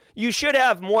 but you should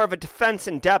have more of a defense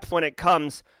in depth when it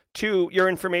comes to your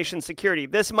information security.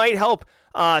 This might help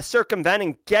circumvent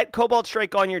and get Cobalt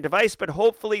Strike on your device, but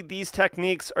hopefully these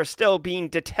techniques are still being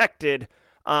detected.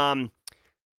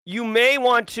 You may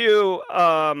want to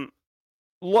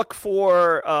look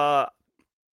for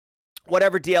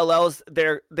whatever DLLs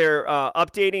they're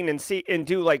updating and see and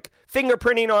do like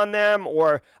fingerprinting on them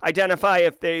or identify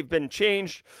if they've been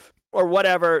changed or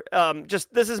whatever.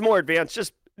 This is more advanced.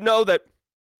 Just know that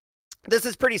this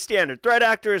is pretty standard. Threat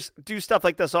actors do stuff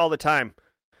like this all the time.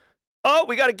 Oh,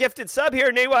 we got a gifted sub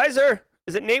here, Nate Weiser.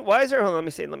 Is it Nate Weiser? Hold on, let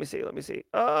me see.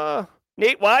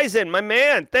 Nate Wisen, my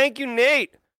man. Thank you,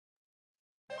 Nate.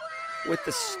 With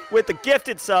the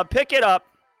gifted sub. Pick it up.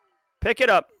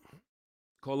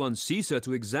 Call on CISA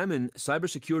to examine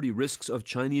cybersecurity risks of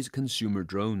Chinese consumer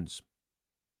drones.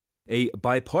 A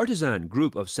bipartisan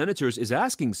group of senators is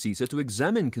asking CISA to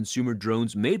examine consumer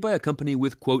drones made by a company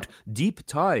with, quote, deep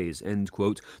ties, end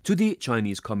quote, to the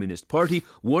Chinese Communist Party,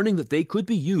 warning that they could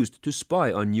be used to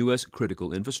spy on U.S.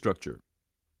 critical infrastructure.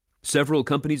 Several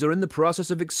companies are in the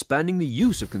process of expanding the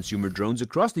use of consumer drones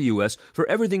across the U.S. for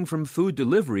everything from food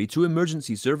delivery to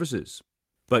emergency services.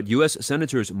 But U.S.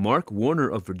 Senators Mark Warner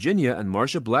of Virginia and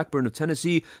Marsha Blackburn of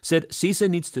Tennessee said CISA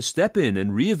needs to step in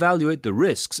and reevaluate the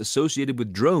risks associated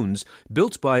with drones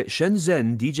built by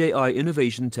Shenzhen DJI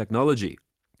Innovation Technology,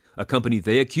 a company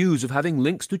they accuse of having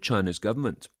links to China's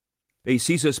government. A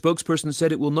CISA spokesperson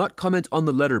said it will not comment on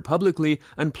the letter publicly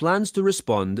and plans to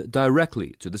respond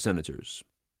directly to the senators.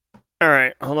 All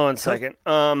right, hold on a second.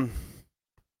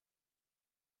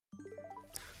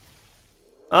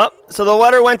 So the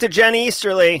letter went to Jen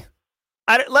Easterly.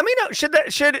 Let me know.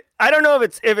 I don't know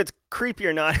if it's creepy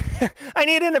or not. I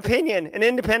need an opinion, an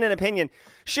independent opinion.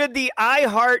 Should the I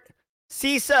Heart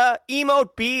CISA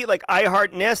emote be like I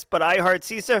Heart NIST, but I Heart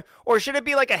CISA, or should it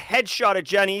be like a headshot of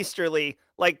Jen Easterly,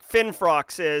 like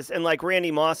Finfrock's is and like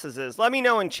Randy Moss's is? Let me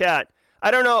know in chat.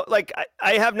 I don't know. Like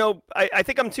I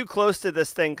think I'm too close to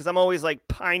this thing because I'm always like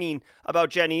pining about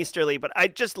Jen Easterly, but I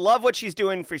just love what she's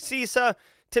doing for CISA.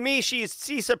 To me, she's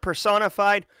CISA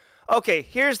personified. Okay,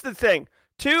 here's the thing.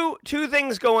 Two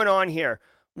things going on here.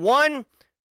 One,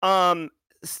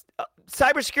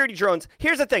 cybersecurity drones.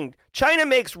 Here's the thing. China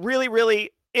makes really,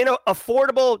 really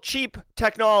affordable, cheap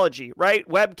technology, right?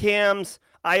 Webcams,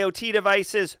 IoT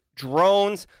devices,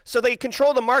 drones. So they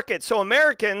control the market. So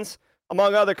Americans,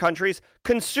 among other countries,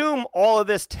 consume all of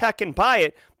this tech and buy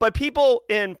it. But people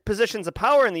in positions of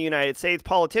power in the United States,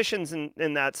 politicians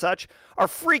and that such, are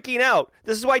freaking out.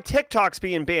 This is why TikTok's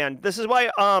being banned. This is why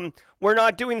we're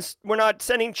not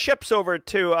sending chips over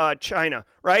to China,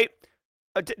 right?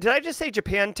 Did I just say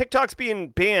Japan? TikTok's being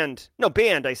banned. No,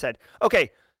 banned, I said.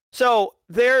 Okay, so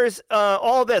there's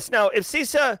all this. Now, if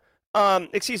CISA,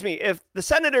 if the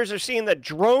senators are seeing that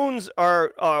drones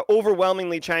are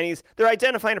overwhelmingly Chinese, they're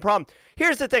identifying a problem.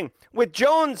 Here's the thing. With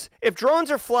drones, if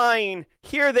drones are flying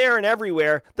here, there, and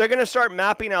everywhere, they're going to start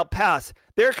mapping out paths.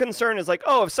 Their concern is like,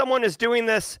 oh, if someone is doing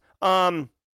this,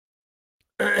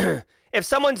 if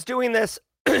someone's doing this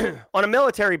on a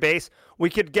military base, we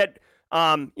could get,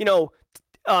 intel,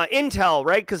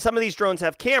 right? Because some of these drones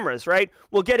have cameras, right?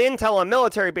 We'll get intel on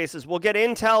military bases. We'll get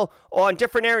intel on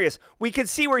different areas. We could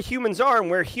see where humans are and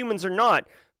where humans are not.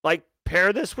 Like,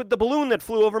 pair this with the balloon that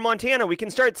flew over Montana. We can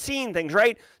start seeing things,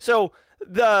 right? So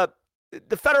the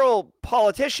federal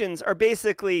politicians are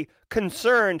basically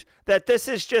concerned that this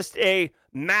is just a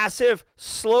massive,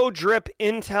 slow drip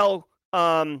intel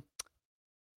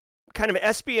kind of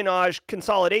espionage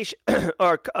consolidation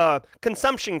or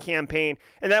consumption campaign,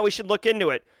 and that we should look into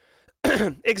it.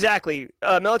 Exactly.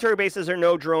 Military bases are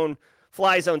no drone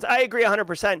fly zones. I agree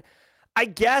 100%. I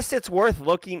guess it's worth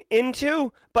looking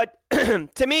into, but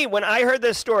to me, when I heard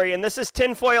this story, and this is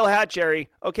tinfoil hat, Jerry,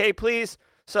 okay, please.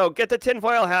 So get the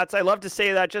tinfoil hats. I love to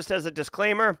say that just as a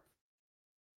disclaimer.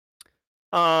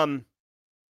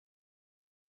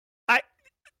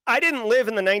 I didn't live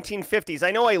in the 1950s.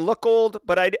 I know I look old,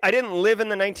 but I didn't live in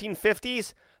the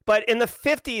 1950s. But in the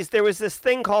 50s, there was this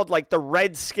thing called like the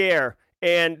Red Scare.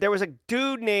 And there was a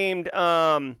dude named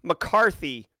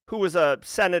McCarthy who was a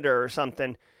senator or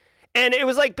something. And it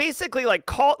was like basically like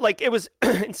it was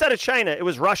instead of China, it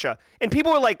was Russia. And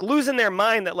people were like losing their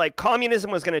mind that like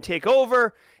communism was going to take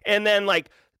over. And then like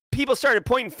people started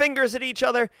pointing fingers at each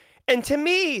other. And to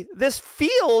me, this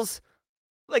feels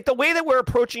like the way that we're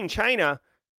approaching China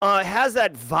has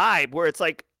that vibe where it's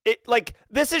like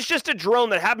this is just a drone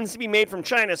that happens to be made from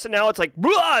China. So now it's like,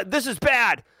 this is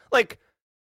bad. Like,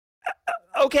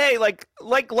 okay, like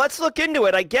let's look into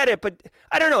it. I get it, but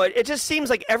I don't know. It just seems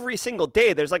like every single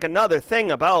day there's like another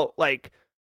thing about like,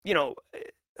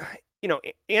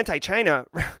 anti-China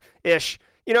ish.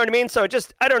 You know what I mean? So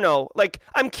I don't know. Like,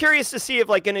 I'm curious to see if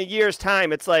like in a year's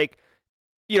time, it's like,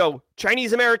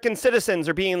 Chinese American citizens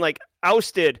are being like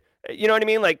ousted. You know what I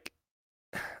mean? Like,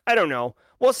 I don't know.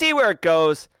 We'll see where it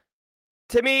goes.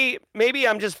 To me, maybe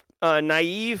I'm just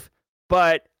naive,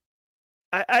 but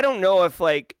I don't know if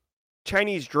like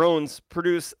Chinese drones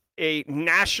produce a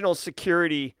national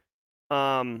security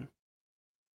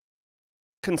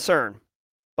concern,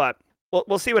 but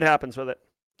we'll see what happens with it.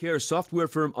 Care software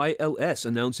firm ILS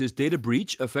announces data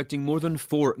breach affecting more than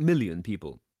 4 million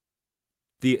people.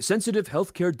 The sensitive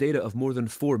healthcare data of more than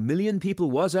 4 million people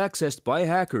was accessed by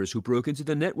hackers who broke into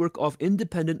the network of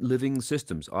Independent Living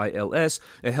Systems, ILS,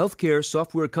 a healthcare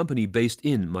software company based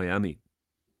in Miami.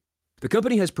 The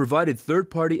company has provided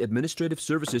third-party administrative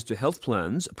services to health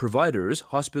plans, providers,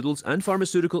 hospitals, and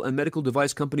pharmaceutical and medical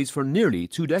device companies for nearly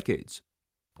 2 decades.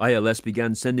 ILS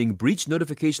began sending breach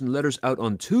notification letters out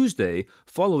on Tuesday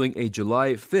following a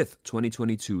July 5,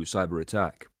 2022 cyber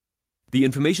attack. The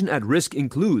information at risk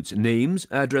includes names,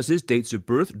 addresses, dates of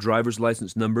birth, driver's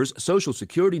license numbers, social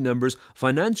security numbers,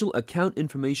 financial account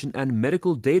information, and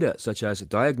medical data such as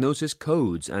diagnosis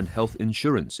codes and health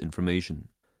insurance information.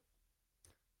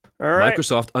 All right.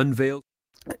 Microsoft unveiled.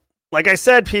 Like I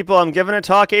said, people, I'm giving a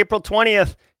talk April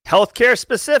 20th, healthcare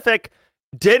specific.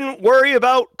 Didn't worry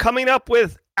about coming up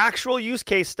with actual use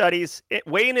case studies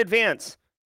way in advance.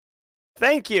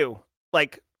 Thank you.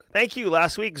 Thank you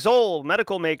last week, Zoll,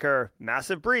 medical maker,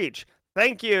 massive breach.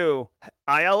 Thank you,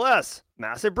 ILS,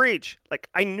 massive breach.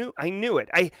 I knew it.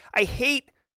 I hate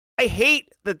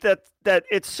that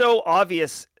it's so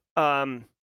obvious. All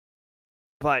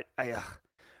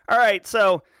right,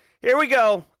 so here we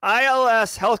go.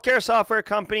 ILS, healthcare software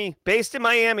company based in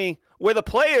Miami, where the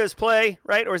players play,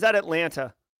 right? Or is that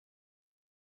Atlanta?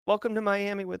 Welcome to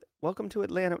Miami welcome to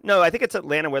Atlanta. No, I think it's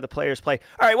Atlanta where the players play.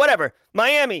 All right, whatever.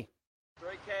 Miami.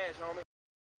 Great cash, homie.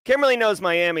 Kimberly knows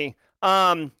Miami.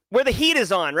 Where the heat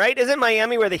is on, right? Isn't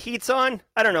Miami where the heat's on?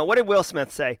 I don't know. What did Will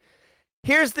Smith say?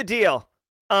 Here's the deal.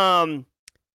 Your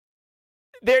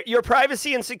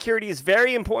privacy and security is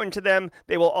very important to them.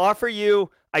 They will offer you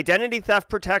identity theft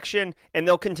protection, and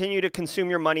they'll continue to consume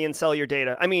your money and sell your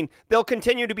data. I mean, they'll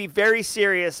continue to be very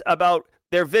serious about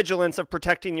their vigilance of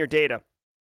protecting your data.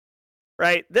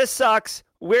 Right? This sucks.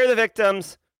 We're the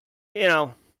victims.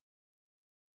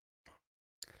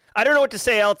 I don't know what to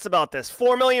say else about this.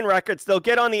 4 million records. They'll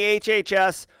get on the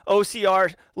HHS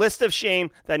OCR list of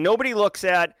shame that nobody looks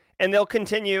at, and they'll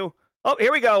continue. Oh,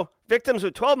 here we go. Victims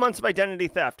with 12 months of identity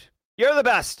theft. You're the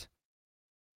best.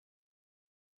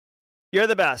 You're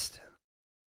the best.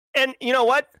 And you know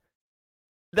what?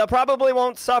 They probably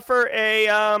won't suffer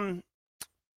a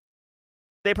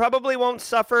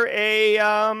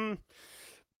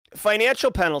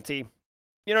financial penalty.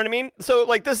 You know what I mean? So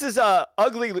this is a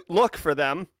ugly look for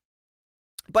them.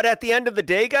 But at the end of the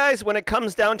day, guys, when it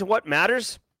comes down to what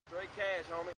matters, great cash,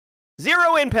 homie.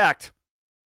 Zero impact.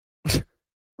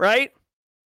 Right?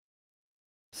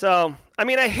 So, I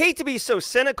mean, I hate to be so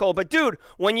cynical, but dude,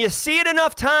 when you see it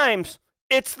enough times,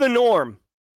 it's the norm.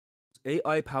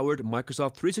 AI-powered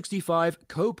Microsoft 365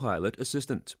 Copilot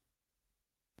Assistant.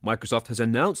 Microsoft has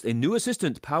announced a new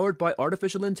assistant powered by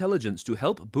artificial intelligence to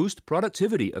help boost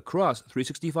productivity across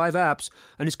 365 apps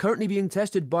and is currently being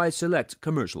tested by select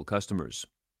commercial customers.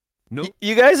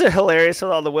 You guys are hilarious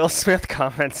with all the Will Smith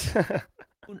comments.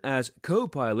 Known as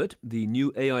Copilot, the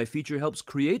new AI feature helps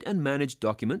create and manage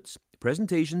documents,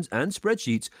 presentations, and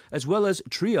spreadsheets, as well as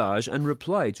triage and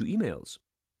reply to emails.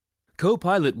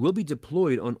 Copilot will be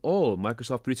deployed on all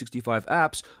Microsoft 365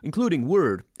 apps, including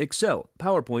Word, Excel,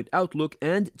 PowerPoint, Outlook,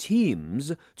 and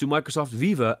Teams, to Microsoft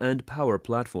Viva and Power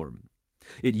Platform.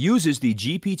 It uses the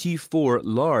GPT-4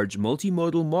 large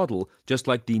multimodal model, just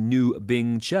like the new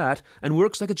Bing Chat, and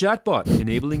works like a chatbot,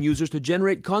 enabling users to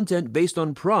generate content based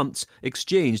on prompts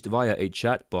exchanged via a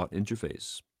chatbot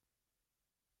interface.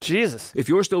 Jesus. If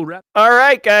you're still All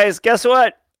right, guys, guess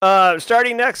what?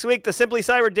 Starting next week, the Simply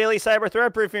Cyber Daily Cyber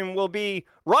Threat Briefing will be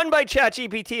run by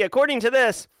ChatGPT. According to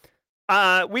this,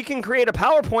 we can create a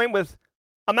PowerPoint with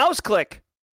a mouse click.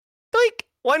 Doink!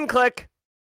 One click.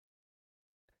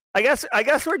 I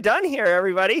guess we're done here,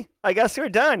 everybody. I guess we're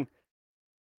done.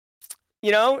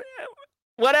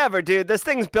 Whatever, dude. This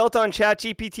thing's built on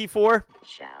ChatGPT 4.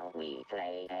 Shall we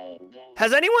play a game?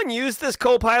 Has anyone used this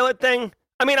Copilot thing?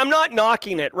 I mean, I'm not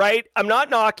knocking it, right? I'm not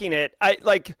knocking it.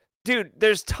 Dude,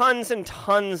 there's tons and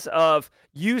tons of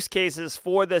use cases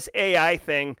for this AI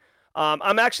thing.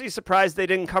 I'm actually surprised they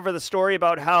didn't cover the story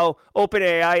about how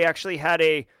OpenAI actually had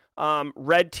a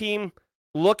red team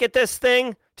look at this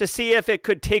thing to see if it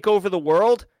could take over the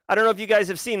world. I don't know if you guys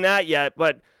have seen that yet,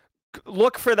 but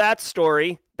look for that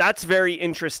story. That's very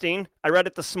interesting. I read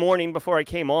it this morning before I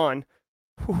came on.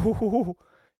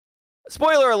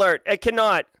 Spoiler alert, it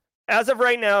cannot. As of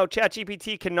right now,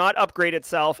 ChatGPT cannot upgrade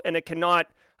itself, and it cannot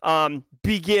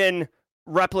begin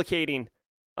replicating.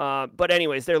 But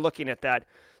anyways, they're looking at that.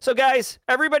 So guys,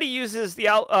 everybody uses the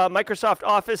Microsoft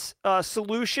Office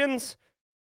solutions.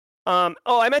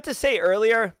 I meant to say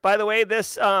earlier, by the way,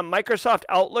 this Microsoft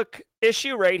Outlook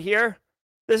issue right here,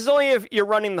 this is only if you're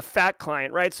running the FAT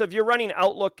client, right? So if you're running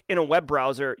Outlook in a web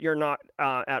browser, you're not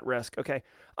at risk. Okay.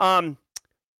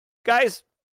 Guys,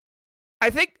 I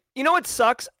think, what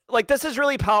sucks? This is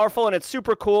really powerful and it's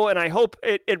super cool. And I hope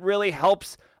it really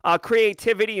helps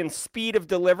creativity and speed of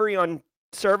delivery on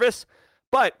service.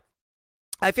 But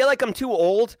I feel like I'm too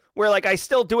old where like I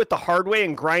still do it the hard way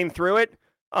and grind through it.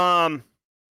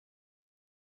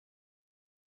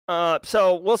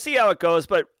 So we'll see how it goes,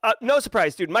 but no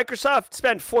surprise, dude. Microsoft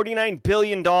spent $49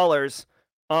 billion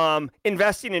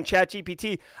investing in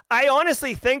ChatGPT. I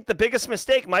honestly think the biggest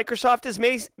mistake Microsoft is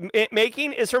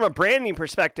making is from a branding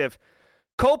perspective.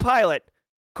 Copilot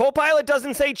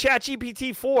doesn't say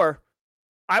ChatGPT 4.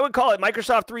 I would call it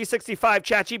Microsoft 365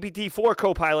 ChatGPT 4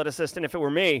 Copilot Assistant if it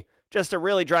were me, just to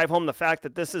really drive home the fact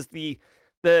that this is the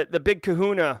big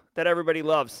kahuna that everybody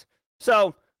loves.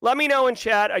 So let me know in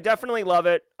chat. I definitely love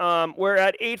it. We're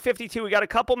at 8:52. We got a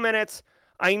couple minutes.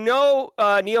 I know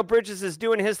Neil Bridges is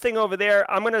doing his thing over there.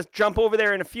 I'm going to jump over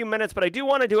there in a few minutes, but I do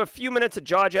want to do a few minutes of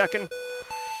jaw-jacking.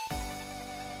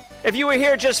 If you were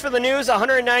here just for the news,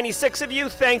 196 of you,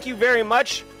 thank you very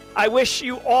much. I wish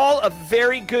you all a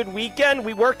very good weekend.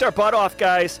 We worked our butt off,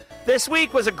 guys. This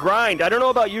week was a grind. I don't know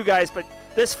about you guys, but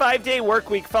this 5-day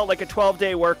work week felt like a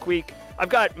 12-day work week. I've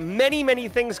got many, many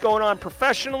things going on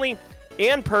professionally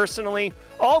and personally,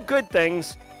 all good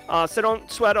things. So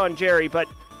don't sweat on Jerry, but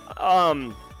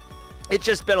it's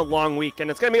just been a long week,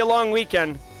 and it's going to be a long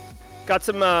weekend. Got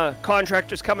some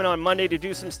contractors coming on Monday to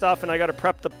do some stuff, and I got to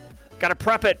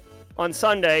prep it on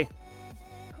Sunday.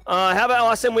 Have an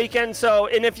awesome weekend. So,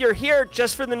 and if you're here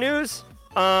just for the news,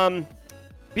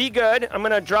 be good. I'm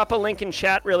going to drop a link in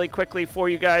chat really quickly for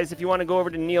you guys if you want to go over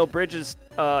to Neil Bridges'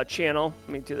 channel. Let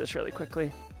me do this really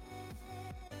quickly.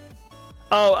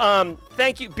 Oh,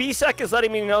 thank you. BSEC is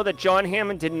letting me know that John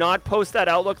Hammond did not post that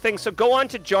Outlook thing. So go on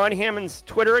to John Hammond's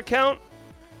Twitter account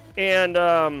and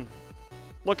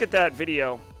look at that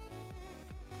video.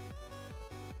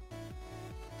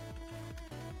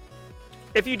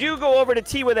 If you do go over to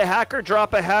Tea with a Hacker,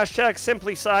 drop a hashtag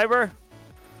 #SimplyCyber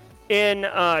in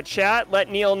chat. Let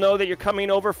Neil know that you're coming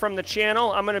over from the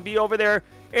channel. I'm going to be over there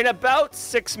in about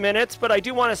 6 minutes, but I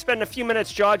do want to spend a few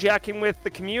minutes jaw-jacking with the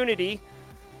community.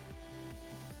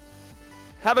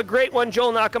 Have a great one,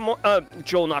 Andrew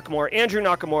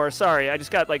Nakamura. Sorry, I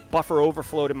just got like buffer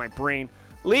overflowed in my brain.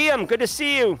 Liam, good to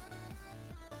see you.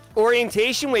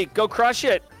 Orientation week, go crush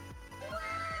it.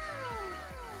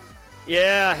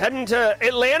 Yeah, heading to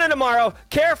Atlanta tomorrow.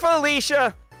 Careful,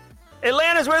 Alicia.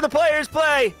 Atlanta's where the players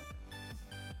play.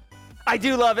 I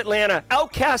do love Atlanta.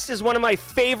 Outkast is one of my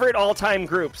favorite all-time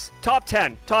groups. Top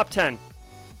 10.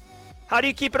 How do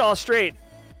you keep it all straight?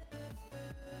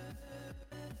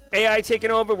 AI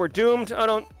taking over. We're doomed.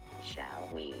 Shall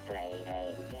we play a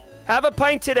game? Have a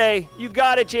pint today. You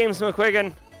got it, James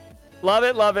McQuiggan. Love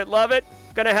it.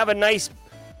 Gonna have a nice...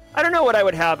 I don't know what I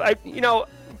would have.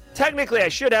 Technically, I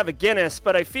should have a Guinness,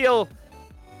 but I feel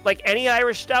like any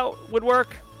Irish stout would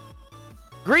work.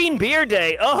 Green Beer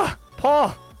Day. Oh,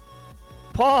 Paul.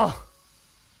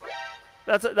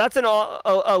 That's an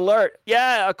alert.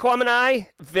 Yeah, Aquamanai.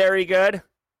 Very good.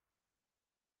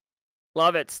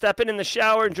 Love it. Step in the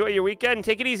shower. Enjoy your weekend.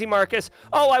 Take it easy, Marcus.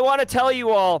 Oh, I want to tell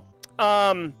you all.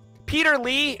 Peter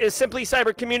Lee is Simply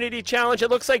Cyber Community Challenge. It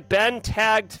looks like Ben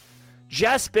tagged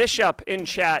Jess Bishop in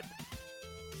chat.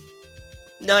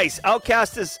 Nice.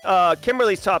 Outcast is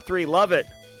Kimberly's top 3. Love it.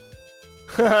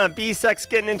 B-Sex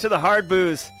getting into the hard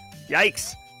booze.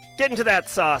 Yikes. Get into that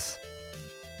sauce.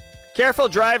 Careful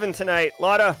driving tonight. A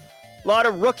lot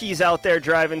of rookies out there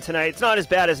driving tonight. It's not as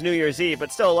bad as New Year's Eve,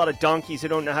 but still a lot of donkeys who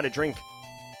don't know how to drink.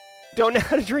 Don't know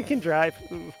how to drink and drive.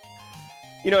 Ooh.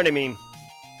 You know what I mean.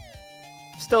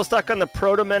 Still stuck on the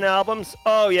Proto Men albums?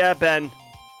 Oh, yeah, Ben.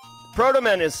 Proto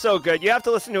Men is so good. You have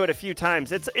to listen to it a few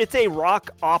times. It's a rock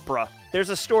opera. There's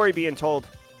a story being told.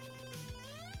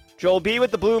 Joel B.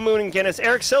 with the Blue Moon and Guinness.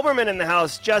 Eric Silverman in the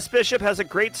house. Jess Bishop has a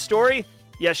great story.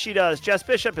 Yes, she does. Jess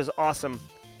Bishop is awesome.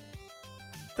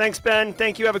 Thanks, Ben.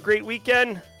 Thank you. Have a great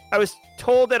weekend. I was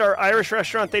told at our Irish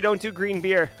restaurant they don't do green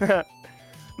beer.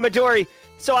 Midori.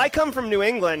 So I come from New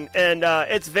England, and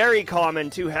it's very common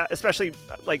to have, especially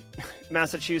like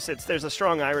Massachusetts, there's a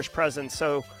strong Irish presence.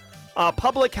 So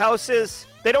public houses,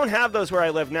 they don't have those where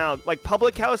I live now. Like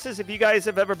public houses, if you guys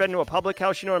have ever been to a public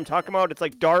house, you know what I'm talking about. It's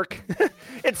like dark.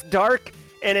 It's dark,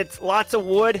 and it's lots of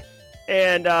wood,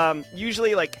 and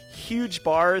usually like huge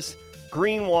bars,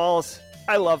 green walls.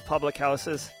 I love public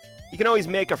houses. You can always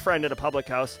make a friend at a public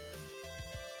house.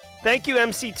 Thank you,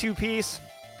 MC Two Piece.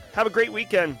 Have a great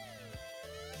weekend.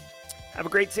 Have a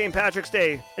great St. Patrick's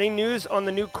Day. Any news on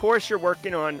the new course you're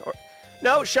working on?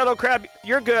 No, Shuttle Crab,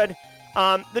 you're good.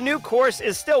 The new course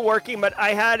is still working, but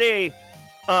I had a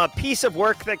piece of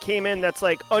work that came in that's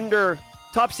like under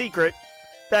top secret.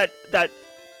 That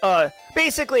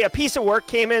basically a piece of work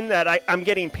came in that I'm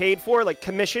getting paid for, like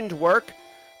commissioned work,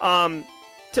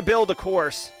 to build a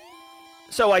course.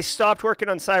 So I stopped working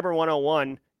on Cyber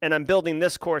 101, and I'm building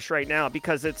this course right now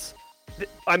because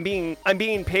I'm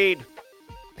being paid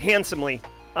handsomely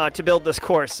to build this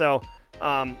course. So,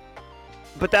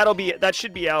 but that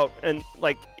should be out, and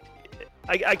like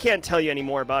I can't tell you any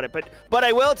more about it, but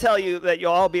I will tell you that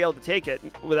you'll all be able to take it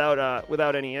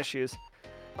without any issues.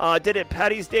 Did it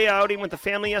Patty's Day outing with the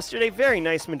family yesterday? Very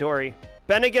nice, Midori.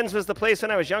 Bennigan's was the place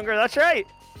when I was younger. That's right.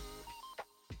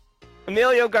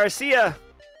 Emilio Garcia,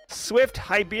 Swift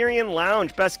Hibernian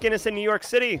Lounge, best Guinness in New York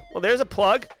City. Well, there's a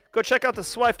plug. Go check out the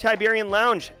Swift Hibernian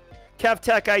Lounge.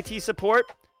 KevTech IT support.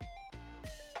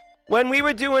 When we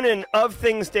were doing an Of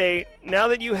Things Day, now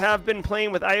that you have been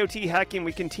playing with IoT hacking,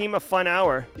 we can team a fun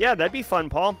hour. Yeah, that'd be fun,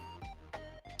 Paul.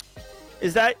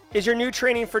 Is your new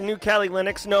training for New Kali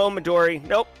Linux? No, Midori.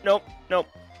 Nope.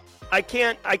 I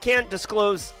can't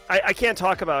disclose. I can't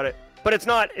talk about it. But it's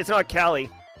not Kali.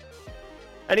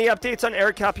 Any updates on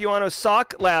Eric Capuano's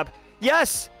SOC lab?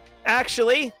 Yes,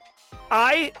 actually.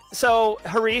 So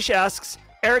Harish asks,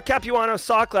 Eric Capuano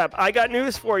SOC lab. I got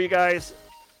news for you guys.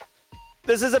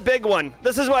 This is a big one.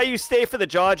 This is why you stay for the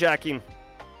jaw jacking.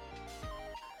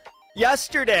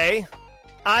 Yesterday,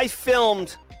 I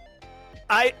filmed.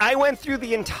 I went through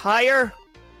the entire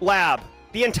lab,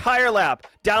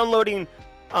 downloading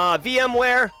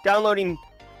VMware, downloading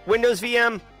Windows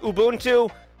VM, Ubuntu,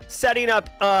 setting up,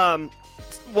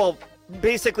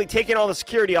 basically taking all the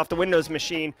security off the Windows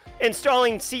machine,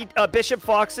 installing Bishop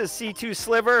Fox's C2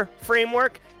 Sliver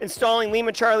framework, installing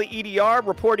Lima Charlie EDR,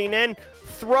 reporting in,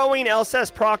 throwing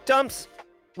LSS proc dumps,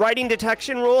 writing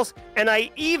detection rules, and I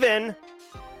even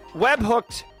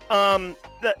webhooked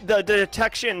the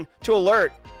detection to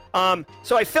alert.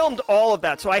 So I filmed all of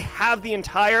that. So I have the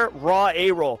entire raw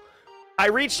A-roll. I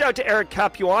reached out to Eric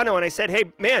Capuano and I said, hey,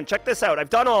 man, check this out.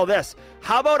 I've done all this.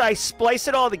 How about I splice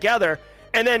it all together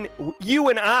and then you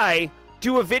and I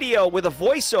do a video with a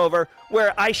voiceover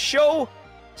where I show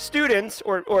students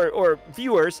or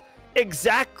viewers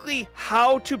exactly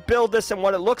how to build this and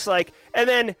what it looks like. And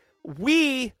then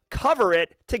we cover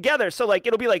it together. So like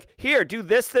it'll be like, here, do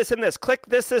this, and this. Click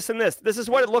this, and this. This is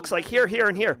what it looks like here,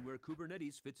 and here. Where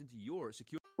Kubernetes fits into your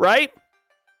secure. Right?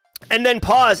 And then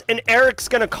pause, and Eric's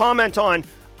going to comment on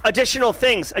additional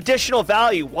things, additional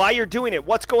value, why you're doing it,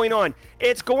 what's going on.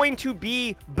 It's going to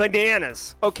be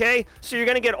bananas, okay? So you're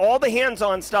going to get all the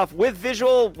hands-on stuff with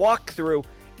visual walkthrough,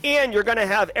 and you're going to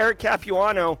have Eric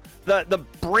Capuano, the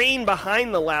brain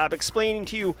behind the lab, explaining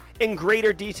to you in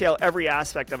greater detail every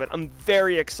aspect of it. I'm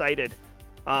very excited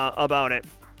about it.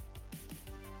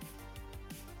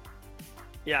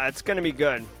 Yeah, it's going to be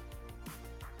good.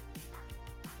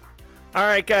 All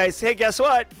right, guys. Hey, guess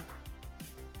what?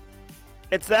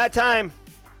 It's that time.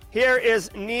 Here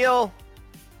is Neil.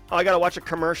 Oh, I got to watch a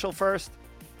commercial first.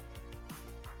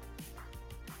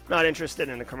 Not interested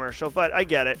in a commercial, but I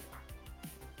get it.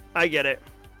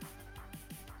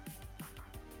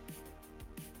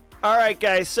 All right,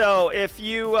 guys. So if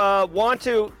you want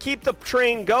to keep the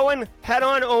train going, head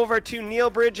on over to Neil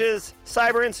Bridges'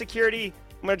 Cyber Insecurity.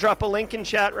 I'm going to drop a link in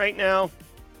chat right now.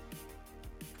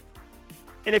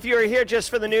 And if you're here just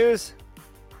for the news,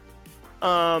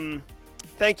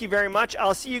 thank you very much.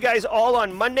 I'll see you guys all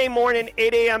on Monday morning,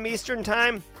 8 a.m. Eastern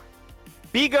Time.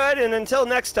 Be good, and until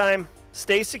next time,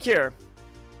 stay secure.